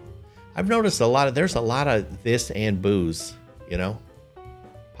 Sure. I've noticed there's a lot of this and booze,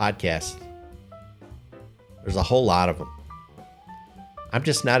 podcasts. There's a whole lot of them. I'm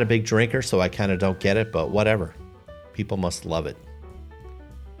just not a big drinker, so I kind of don't get it, but whatever. People must love it.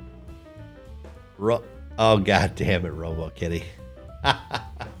 Oh, God damn it, RoboKitty.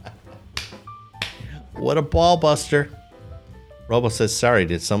 What a ball buster. Robo says, sorry,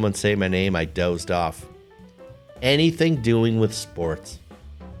 did someone say my name? I dozed off. Anything doing with sports.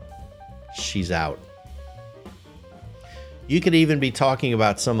 She's out. You could even be talking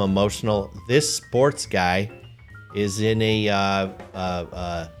about some emotional, this sports guy is in a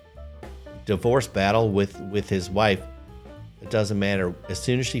divorce battle with his wife. It doesn't matter. As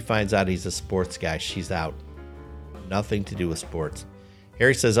soon as she finds out he's a sports guy, she's out. Nothing to do with sports.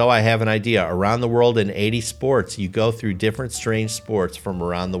 Harry says, oh, I have an idea. Around the world in 80 sports, you go through different strange sports from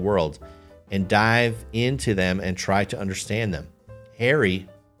around the world and dive into them and try to understand them. Harry,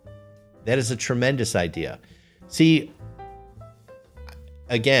 that is a tremendous idea. See,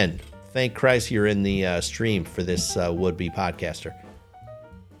 again, thank Christ you're in the stream for this would-be podcaster.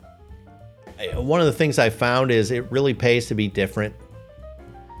 One of the things I found is it really pays to be different.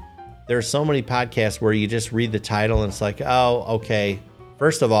 There are so many podcasts where you just read the title and it's like, oh, okay.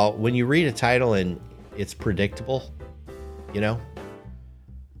 First of all, when you read a title and it's predictable,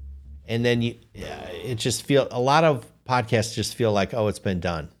 and then it just feel a lot of podcasts just feel like, oh, it's been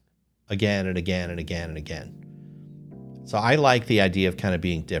done again and again and again and again. So I like the idea of kind of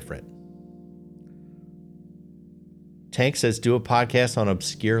being different. Tank says, do a podcast on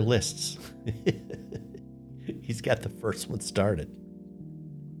obscure lists. He's got the first one started.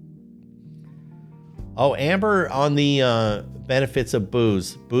 Oh, Amber on the benefits of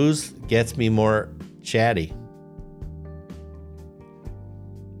booze. Booze gets me more chatty.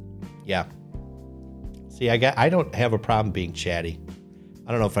 Yeah. See, I don't have a problem being chatty.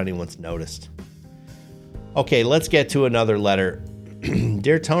 I don't know if anyone's noticed. Okay, let's get to another letter.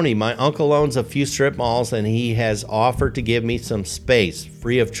 Dear Tony, my uncle owns a few strip malls and he has offered to give me some space,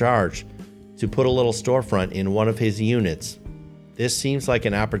 free of charge, to put a little storefront in one of his units. This seems like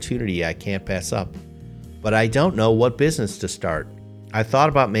an opportunity I can't pass up, but I don't know what business to start. I thought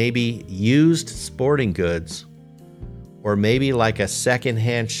about maybe used sporting goods or maybe like a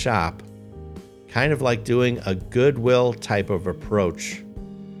secondhand shop, kind of like doing a Goodwill type of approach.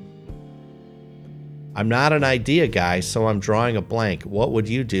 I'm not an idea guy, so I'm drawing a blank. What would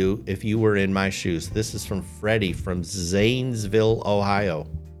you do if you were in my shoes? This is from Freddie from Zanesville, Ohio.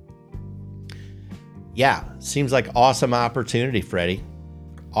 Yeah, seems like awesome opportunity, Freddie.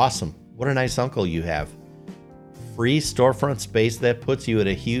 Awesome. What a nice uncle you have. Free storefront space that puts you at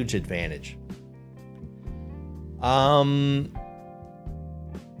a huge advantage. Now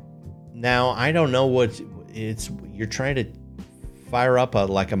I don't know what it's. You're trying to fire up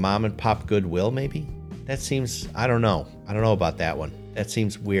like a mom and pop Goodwill, maybe? That seems. I don't know. I don't know about that one. That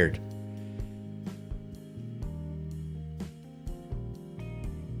seems weird.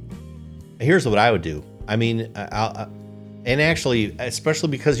 Here's what I would do. I mean, and actually, especially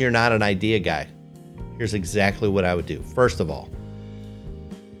because you're not an idea guy, here's exactly what I would do. First of all,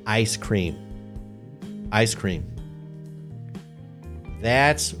 ice cream. Ice cream.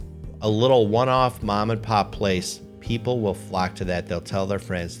 That's a little one-off mom and pop place. People will flock to that. They'll tell their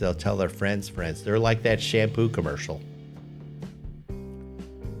friends. They'll tell their friends' friends. They're like that shampoo commercial.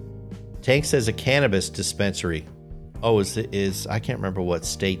 Tank says a cannabis dispensary. Oh, is I can't remember what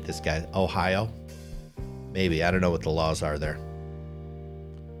state this guy. Ohio? Maybe. I don't know what the laws are there.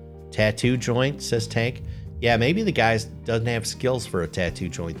 Tattoo joint, says Tank. Yeah, maybe the guy doesn't have skills for a tattoo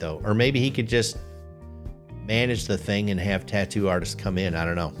joint, though. Or maybe he could just manage the thing and have tattoo artists come in. I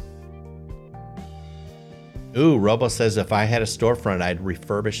don't know. Ooh, Robo says if I had a storefront, I'd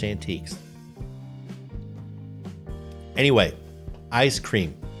refurbish antiques. Anyway, ice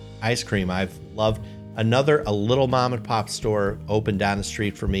cream. Ice cream. I've loved a little mom and pop store opened down the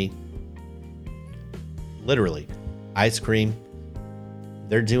street for me. Literally. Ice cream.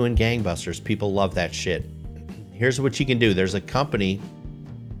 They're doing gangbusters. People love that shit. Here's what you can do. There's a company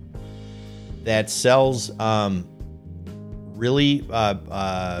that sells really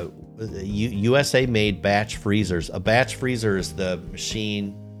USA-made batch freezers. A batch freezer is the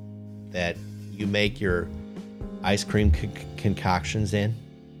machine that you make your ice cream concoctions in.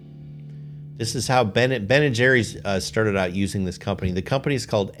 This is how Ben & Jerry's started out using this company. The company is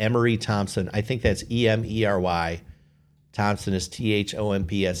called Emery Thompson. I think that's Emery. Thompson is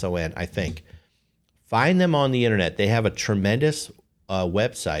Thompson, I think. Find them on the internet. They have a tremendous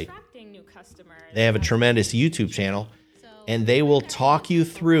website. They have a tremendous YouTube channel. And they will talk you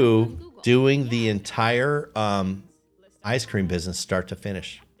through doing the entire ice cream business start to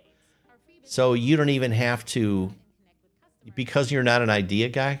finish. So you don't even have to, because you're not an idea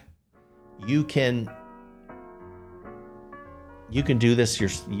guy, you can do this.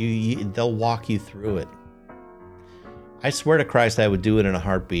 They'll walk you through it. I swear to Christ, I would do it in a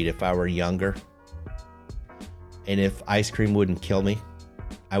heartbeat if I were younger. And if ice cream wouldn't kill me,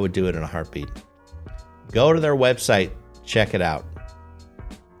 I would do it in a heartbeat. Go to their website. Check it out.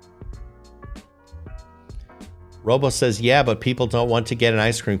 Robo says, yeah, but people don't want to get an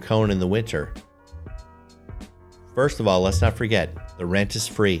ice cream cone in the winter. First of all, let's not forget, the rent is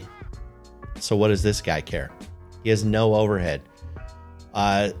free. So what does this guy care? He has no overhead.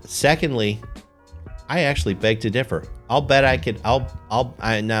 Secondly, I actually beg to differ. I'll bet I could,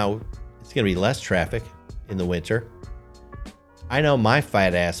 now it's going to be less traffic in the winter. I know my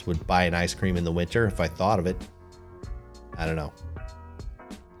fat ass would buy an ice cream in the winter if I thought of it. I don't know.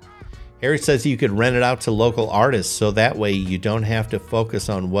 Harry says you could rent it out to local artists so that way you don't have to focus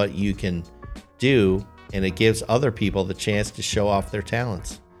on what you can do and it gives other people the chance to show off their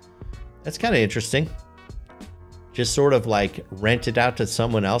talents. That's kind of interesting. Just sort of like rent it out to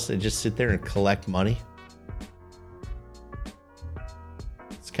someone else and just sit there and collect money.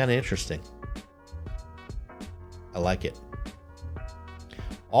 It's kind of interesting. I like it.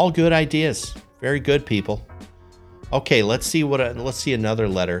 All good ideas. Very good, people. Okay, let's see another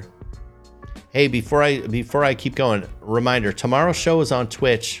letter. Hey, before I keep going, reminder, tomorrow's show is on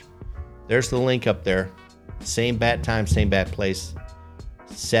Twitch. There's the link up there. Same bat time, same bat place.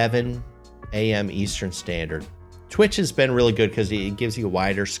 7 a.m. Eastern Standard. Twitch has been really good because it gives you a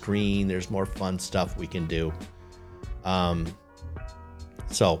wider screen. There's more fun stuff we can do.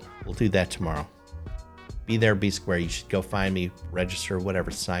 So we'll do that tomorrow. Be there, be square. You should go find me, register,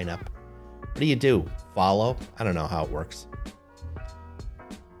 whatever, sign up. What do you do? Follow? I don't know how it works.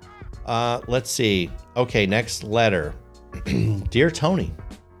 Let's see. Okay, next letter. Dear Tony,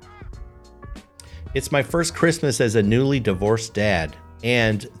 it's my first Christmas as a newly divorced dad,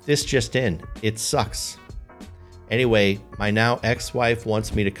 and this just in. It sucks. Anyway, my now ex-wife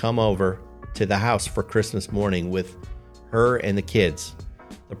wants me to come over to the house for Christmas morning with her and the kids.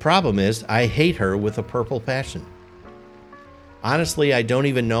 The problem is, I hate her with a purple passion. Honestly, I don't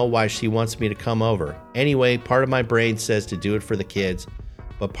even know why she wants me to come over. Anyway, part of my brain says to do it for the kids,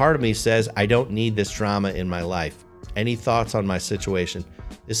 but part of me says I don't need this drama in my life. Any thoughts on my situation?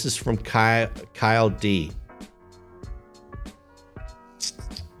 This is from Kyle D.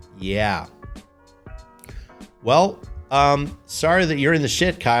 Yeah. Well, sorry that you're in the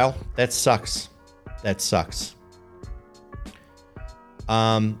shit, Kyle. That sucks. That sucks.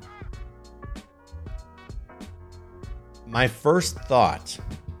 My first thought,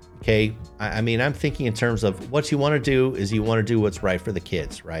 okay, I mean, I'm thinking in terms of what you want to do is you want to do what's right for the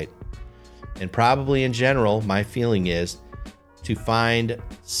kids, right? And probably in general, my feeling is to find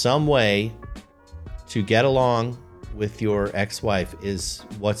some way to get along with your ex-wife is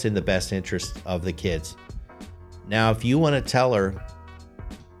what's in the best interest of the kids. Now, if you want to tell her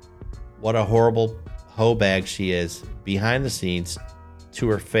what a horrible hoe bag she is behind the scenes to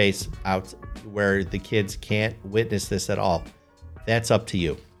her face out where the kids can't witness this at all, that's up to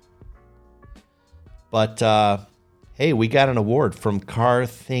you. But, hey, we got an award from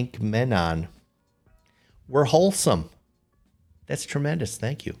Think Menon. We're wholesome. That's tremendous.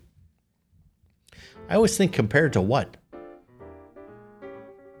 Thank you. I always think compared to what?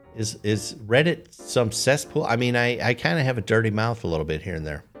 Is Reddit some cesspool? I mean, I kind of have a dirty mouth a little bit here and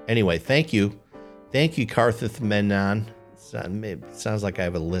there. Anyway, thank you. Thank you, Karthith Menon. It sounds like I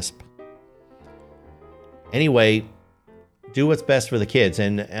have a lisp. Anyway, do what's best for the kids.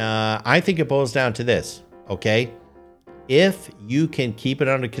 And I think it boils down to this, okay? If you can keep it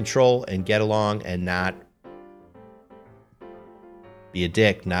under control and get along and not be a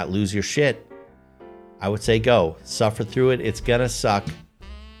dick, not lose your shit, I would say go. Suffer through it. It's going to suck.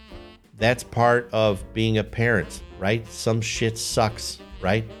 That's part of being a parent, right? Some shit sucks,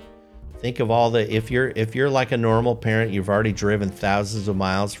 right? Think of all the, if you're like a normal parent, you've already driven thousands of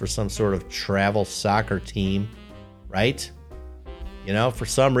miles for some sort of travel soccer team, right? You know, for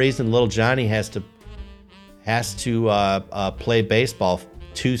some reason, little Johnny has to play baseball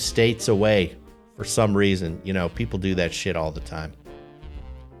 2 states away for some reason. You know, people do that shit all the time.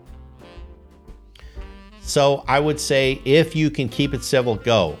 So I would say if you can keep it civil,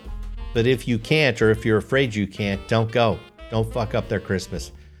 go. But if you can't, or if you're afraid you can't, don't go. Don't fuck up their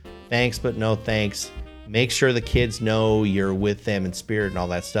Christmas. Thanks, but no thanks. Make sure the kids know you're with them in spirit and all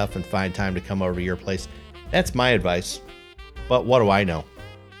that stuff, and find time to come over to your place. That's my advice. But what do I know?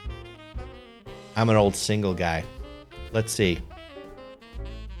 I'm an old single guy. Let's see.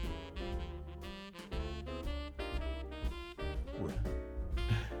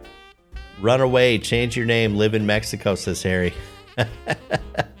 Run away, change your name, live in Mexico, says Harry.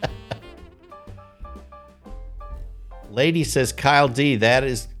 Lady says, Kyle D, that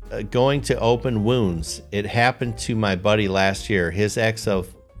is going to open wounds. It happened to my buddy last year. His ex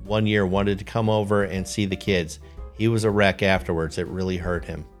of 1 year wanted to come over and see the kids. He was a wreck afterwards. It really hurt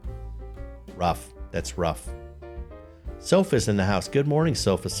him. Rough. That's rough. Sofa's in the house. Good morning,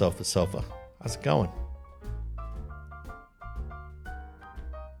 Sofa. How's it going?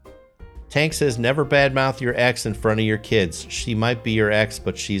 Tank says, never badmouth your ex in front of your kids. She might be your ex,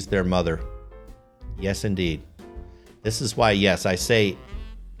 but she's their mother. Yes, indeed. This is why, yes, I say,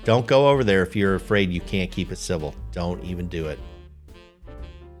 don't go over there if you're afraid you can't keep it civil. Don't even do it.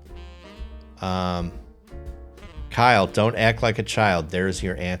 Kyle, don't act like a child. There's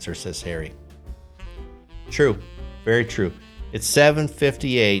your answer, says Harry. True. Very true. It's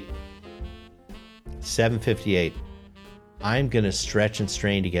 7:58. 7:58. I'm going to stretch and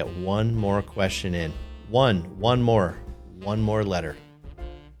strain to get one more question in. One more letter.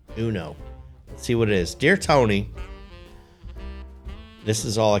 Uno. Let's see what it is. Dear Tony, this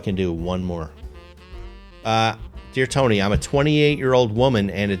is all I can do. One more. Dear Tony, I'm a 28-year-old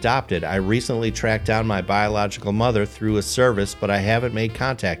woman and adopted. I recently tracked down my biological mother through a service, but I haven't made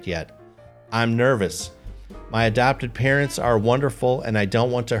contact yet. I'm nervous. My adopted parents are wonderful, and I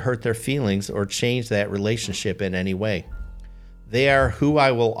don't want to hurt their feelings or change that relationship in any way. They are who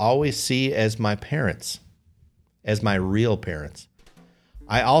I will always see as my parents, as my real parents.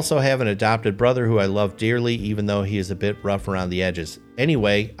 I also have an adopted brother who I love dearly, even though he is a bit rough around the edges.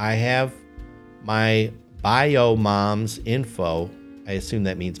 Anyway, I have my bio mom's info. I assume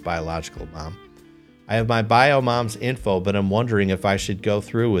that means biological mom. I have my bio mom's info, but I'm wondering if I should go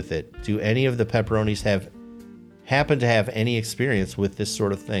through with it. Do any of the pepperonis happen to have any experience with this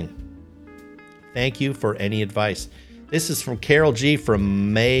sort of thing? Thank you for any advice. This is from Carol G.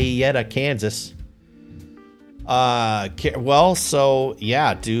 from Mayetta, Kansas. Well, so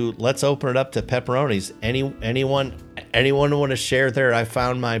yeah, dude, let's open it up to pepperonis. Anyone want to share their I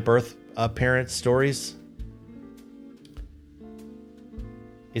found my birth parent stories?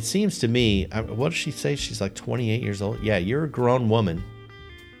 It seems to me, what does she say? She's like 28 years old. Yeah, you're a grown woman,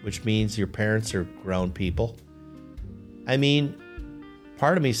 which means your parents are grown people. I mean,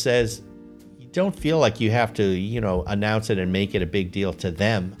 part of me says don't feel like you have to, announce it and make it a big deal to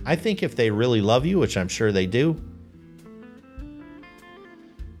them. I think if they really love you, which I'm sure they do,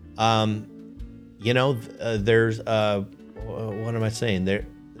 there's, what am I saying?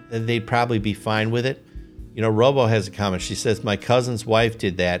 They'd probably be fine with it. Robo has a comment. She says, my cousin's wife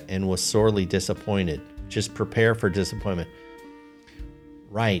did that and was sorely disappointed. Just prepare for disappointment.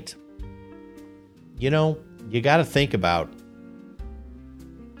 Right. You got to think about,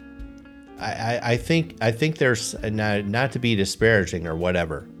 I think there's, not to be disparaging or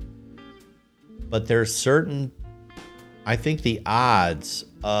whatever, but there's certain, I think the odds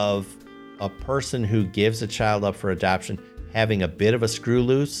of a person who gives a child up for adoption having a bit of a screw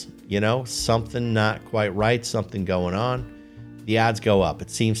loose, something not quite right, something going on, the odds go up, it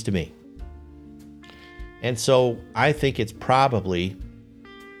seems to me. And so I think it's probably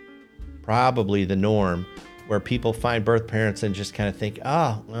the norm where people find birth parents and just kind of think,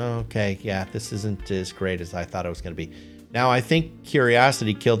 oh, okay, yeah, this isn't as great as I thought it was going to be. Now, I think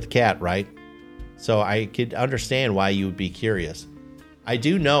curiosity killed the cat, right? So I could understand why you would be curious. I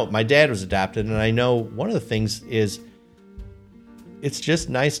do know my dad was adopted, and I know one of the things is it's just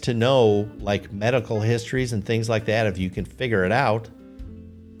nice to know like medical histories and things like that if you can figure it out.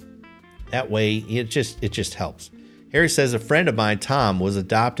 That way, it just helps. Harry says a friend of mine, Tom, was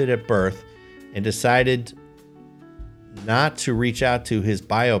adopted at birth and decided not to reach out to his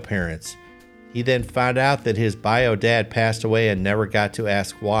bio parents. He then found out that his bio dad passed away and never got to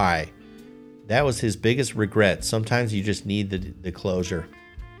ask why. That was his biggest regret. Sometimes you just need the closure.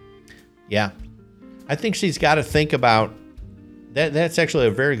 Yeah. I think she's got to think about that. That's actually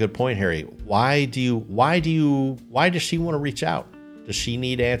a very good point, Harry. Why does she want to reach out? Does she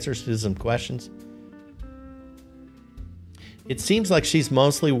need answers to some questions? It seems like she's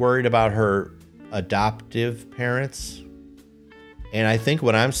mostly worried about her adoptive parents. And I think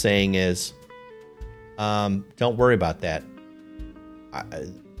what I'm saying is, don't worry about that.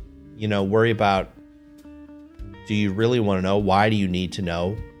 Worry about, do you really want to know? Why do you need to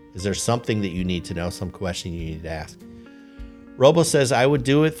know? Is there something that you need to know? Some question you need to ask. Robo says, I would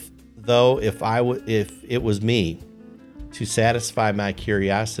do it though if it was me, to satisfy my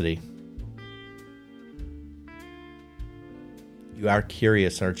curiosity. You are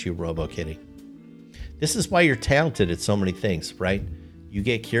curious, aren't you, Robo Kitty? This is why you're talented at so many things, right? You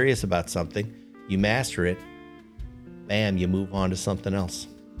get curious about something, you master it, bam, you move on to something else.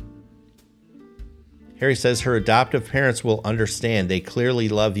 Harry says her adoptive parents will understand. They clearly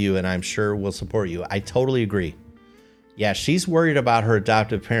love you and I'm sure will support you. I totally agree. Yeah, she's worried about her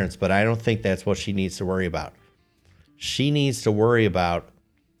adoptive parents, but I don't think that's what she needs to worry about. She needs to worry about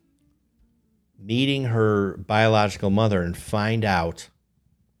meeting her biological mother and find out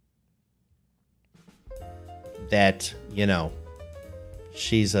that,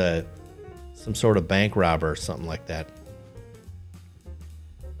 she's some sort of bank robber or something like that.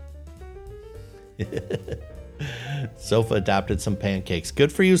 Sofa adopted some pancakes.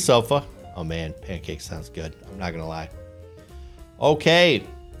 Good for you, Sofa. Oh man, pancakes sounds good. I'm not gonna lie. Okay,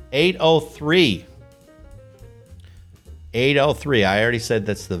 803. 803. I already said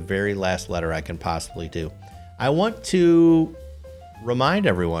that's the very last letter I can possibly do. I want to remind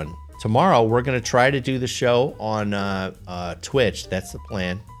everyone, tomorrow we're going to try to do the show on Twitch. That's the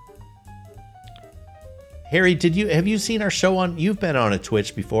plan. Harry, have you seen our show on? You've been on a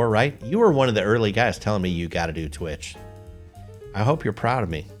Twitch before, right? You were one of the early guys telling me you got to do Twitch. I hope you're proud of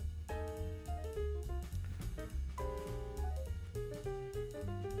me.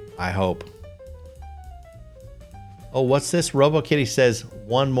 I hope. Oh, what's this? RoboKitty says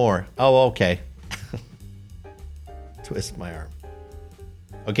one more. Oh, okay. Twist my arm.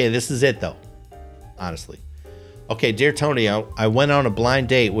 Okay, this is it though. Honestly. Okay, dear Tony, I went on a blind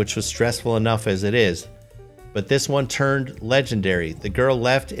date, which was stressful enough as it is. But this one turned legendary. The girl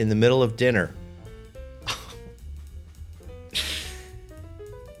left in the middle of dinner.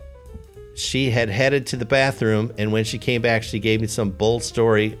 She had headed to the bathroom, and when she came back, she gave me some bold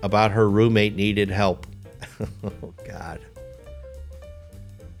story about her roommate needed help. Oh, God.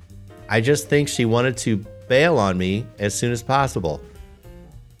 I just think she wanted to bail on me as soon as possible.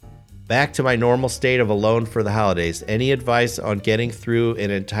 Back to my normal state of alone for the holidays. Any advice on getting through an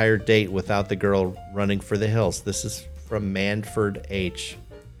entire date without the girl running for the hills? This is from Manford H.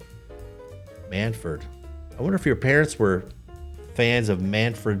 Manford. I wonder if your parents were fans of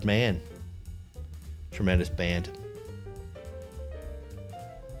Manfred Mann. Tremendous band.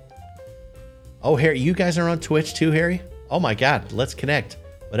 Oh, Harry, you guys are on Twitch too, Harry? Oh my God, let's connect.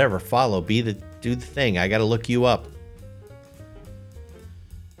 Whatever, follow, do the thing. I gotta look you up.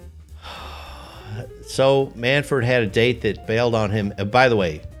 So Manford had a date that bailed on him. By the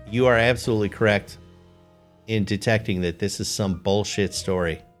way, you are absolutely correct in detecting that this is some bullshit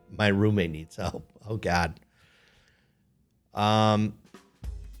story. My roommate needs help. Oh, God.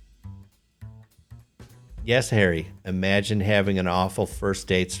 Yes, Harry. Imagine having an awful first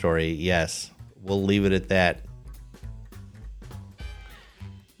date story. Yes. We'll leave it at that.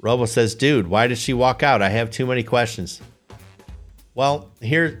 Robo says, dude, why did she walk out? I have too many questions. Well,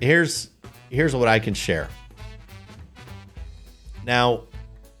 here's what I can share. Now,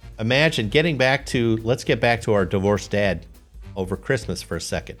 imagine let's get back to our divorced dad over Christmas for a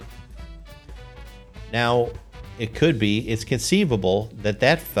second. Now, it's conceivable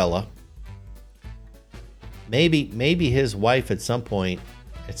that fella, maybe his wife at some point,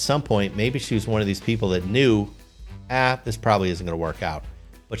 maybe she was one of these people that knew, this probably isn't going to work out.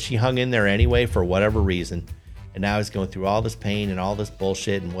 But she hung in there anyway for whatever reason. And now he's going through all this pain and all this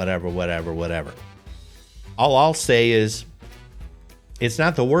bullshit and whatever. All I'll say is it's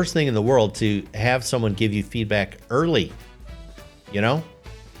not the worst thing in the world to have someone give you feedback early. You know?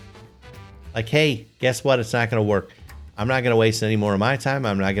 Like, hey, guess what? It's not going to work. I'm not going to waste any more of my time.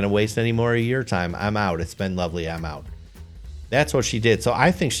 I'm not going to waste any more of your time. I'm out. It's been lovely. I'm out. That's what she did. So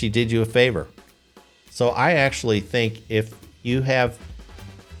I think she did you a favor. So I actually think if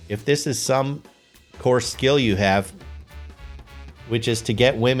this is some core skill you have, which is to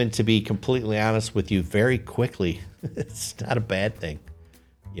get women to be completely honest with you very quickly, it's not a bad thing,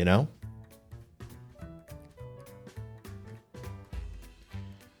 you know?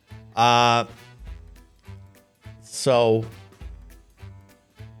 So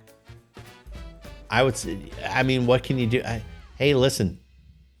I would say, what can you do? Hey, listen,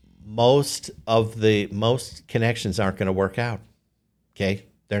 most connections aren't going to work out. Okay.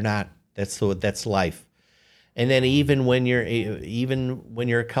 They're not. That's life. And then even when you're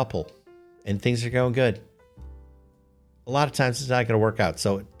a couple and things are going good, a lot of times it's not going to work out.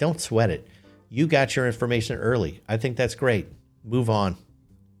 So don't sweat it. You got your information early. I think that's great. Move on.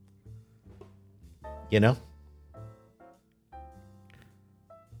 You know?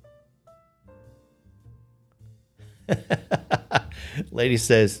 Lady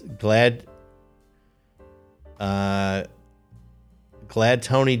says, glad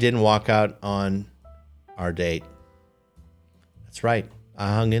Tony didn't walk out on our date. That's right.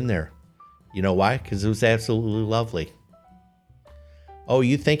 I hung in there. You know why? Because it was absolutely lovely. Oh,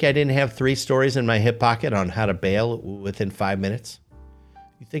 you think I didn't have 3 stories in my hip pocket on how to bail within 5 minutes?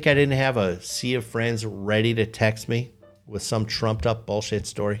 You think I didn't have a sea of friends ready to text me with some trumped up bullshit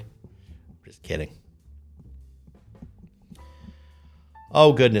story? Just kidding.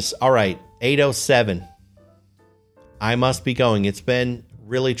 Oh, goodness. All right. 8:07. I must be going. It's been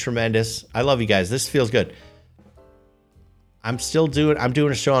really tremendous. I love you guys. This feels good. I'm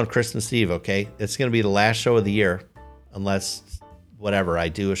doing a show on Christmas Eve, okay? It's going to be the last show of the year, unless I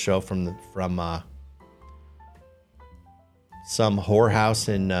do a show from some whorehouse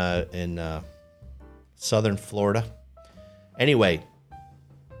in southern Florida. Anyway,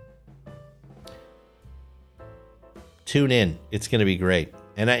 tune in. It's going to be great.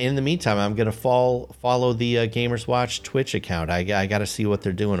 And in the meantime, I'm going to follow the Gamers Watch Twitch account. I got to see what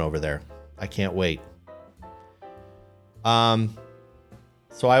they're doing over there. I can't wait. So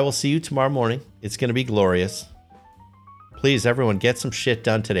I will see you tomorrow morning. It's going to be glorious. Please, everyone, get some shit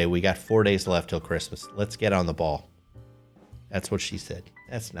done today. We got 4 days left till Christmas. Let's get on the ball. That's what she said.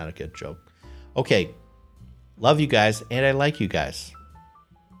 That's not a good joke. Okay. Love you guys, and I like you guys.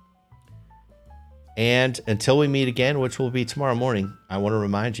 And until we meet again, which will be tomorrow morning, I want to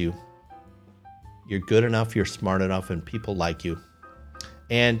remind you, you're good enough, you're smart enough, and people like you.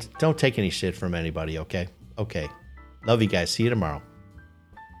 And don't take any shit from anybody, okay? Okay. Love you guys. See you tomorrow.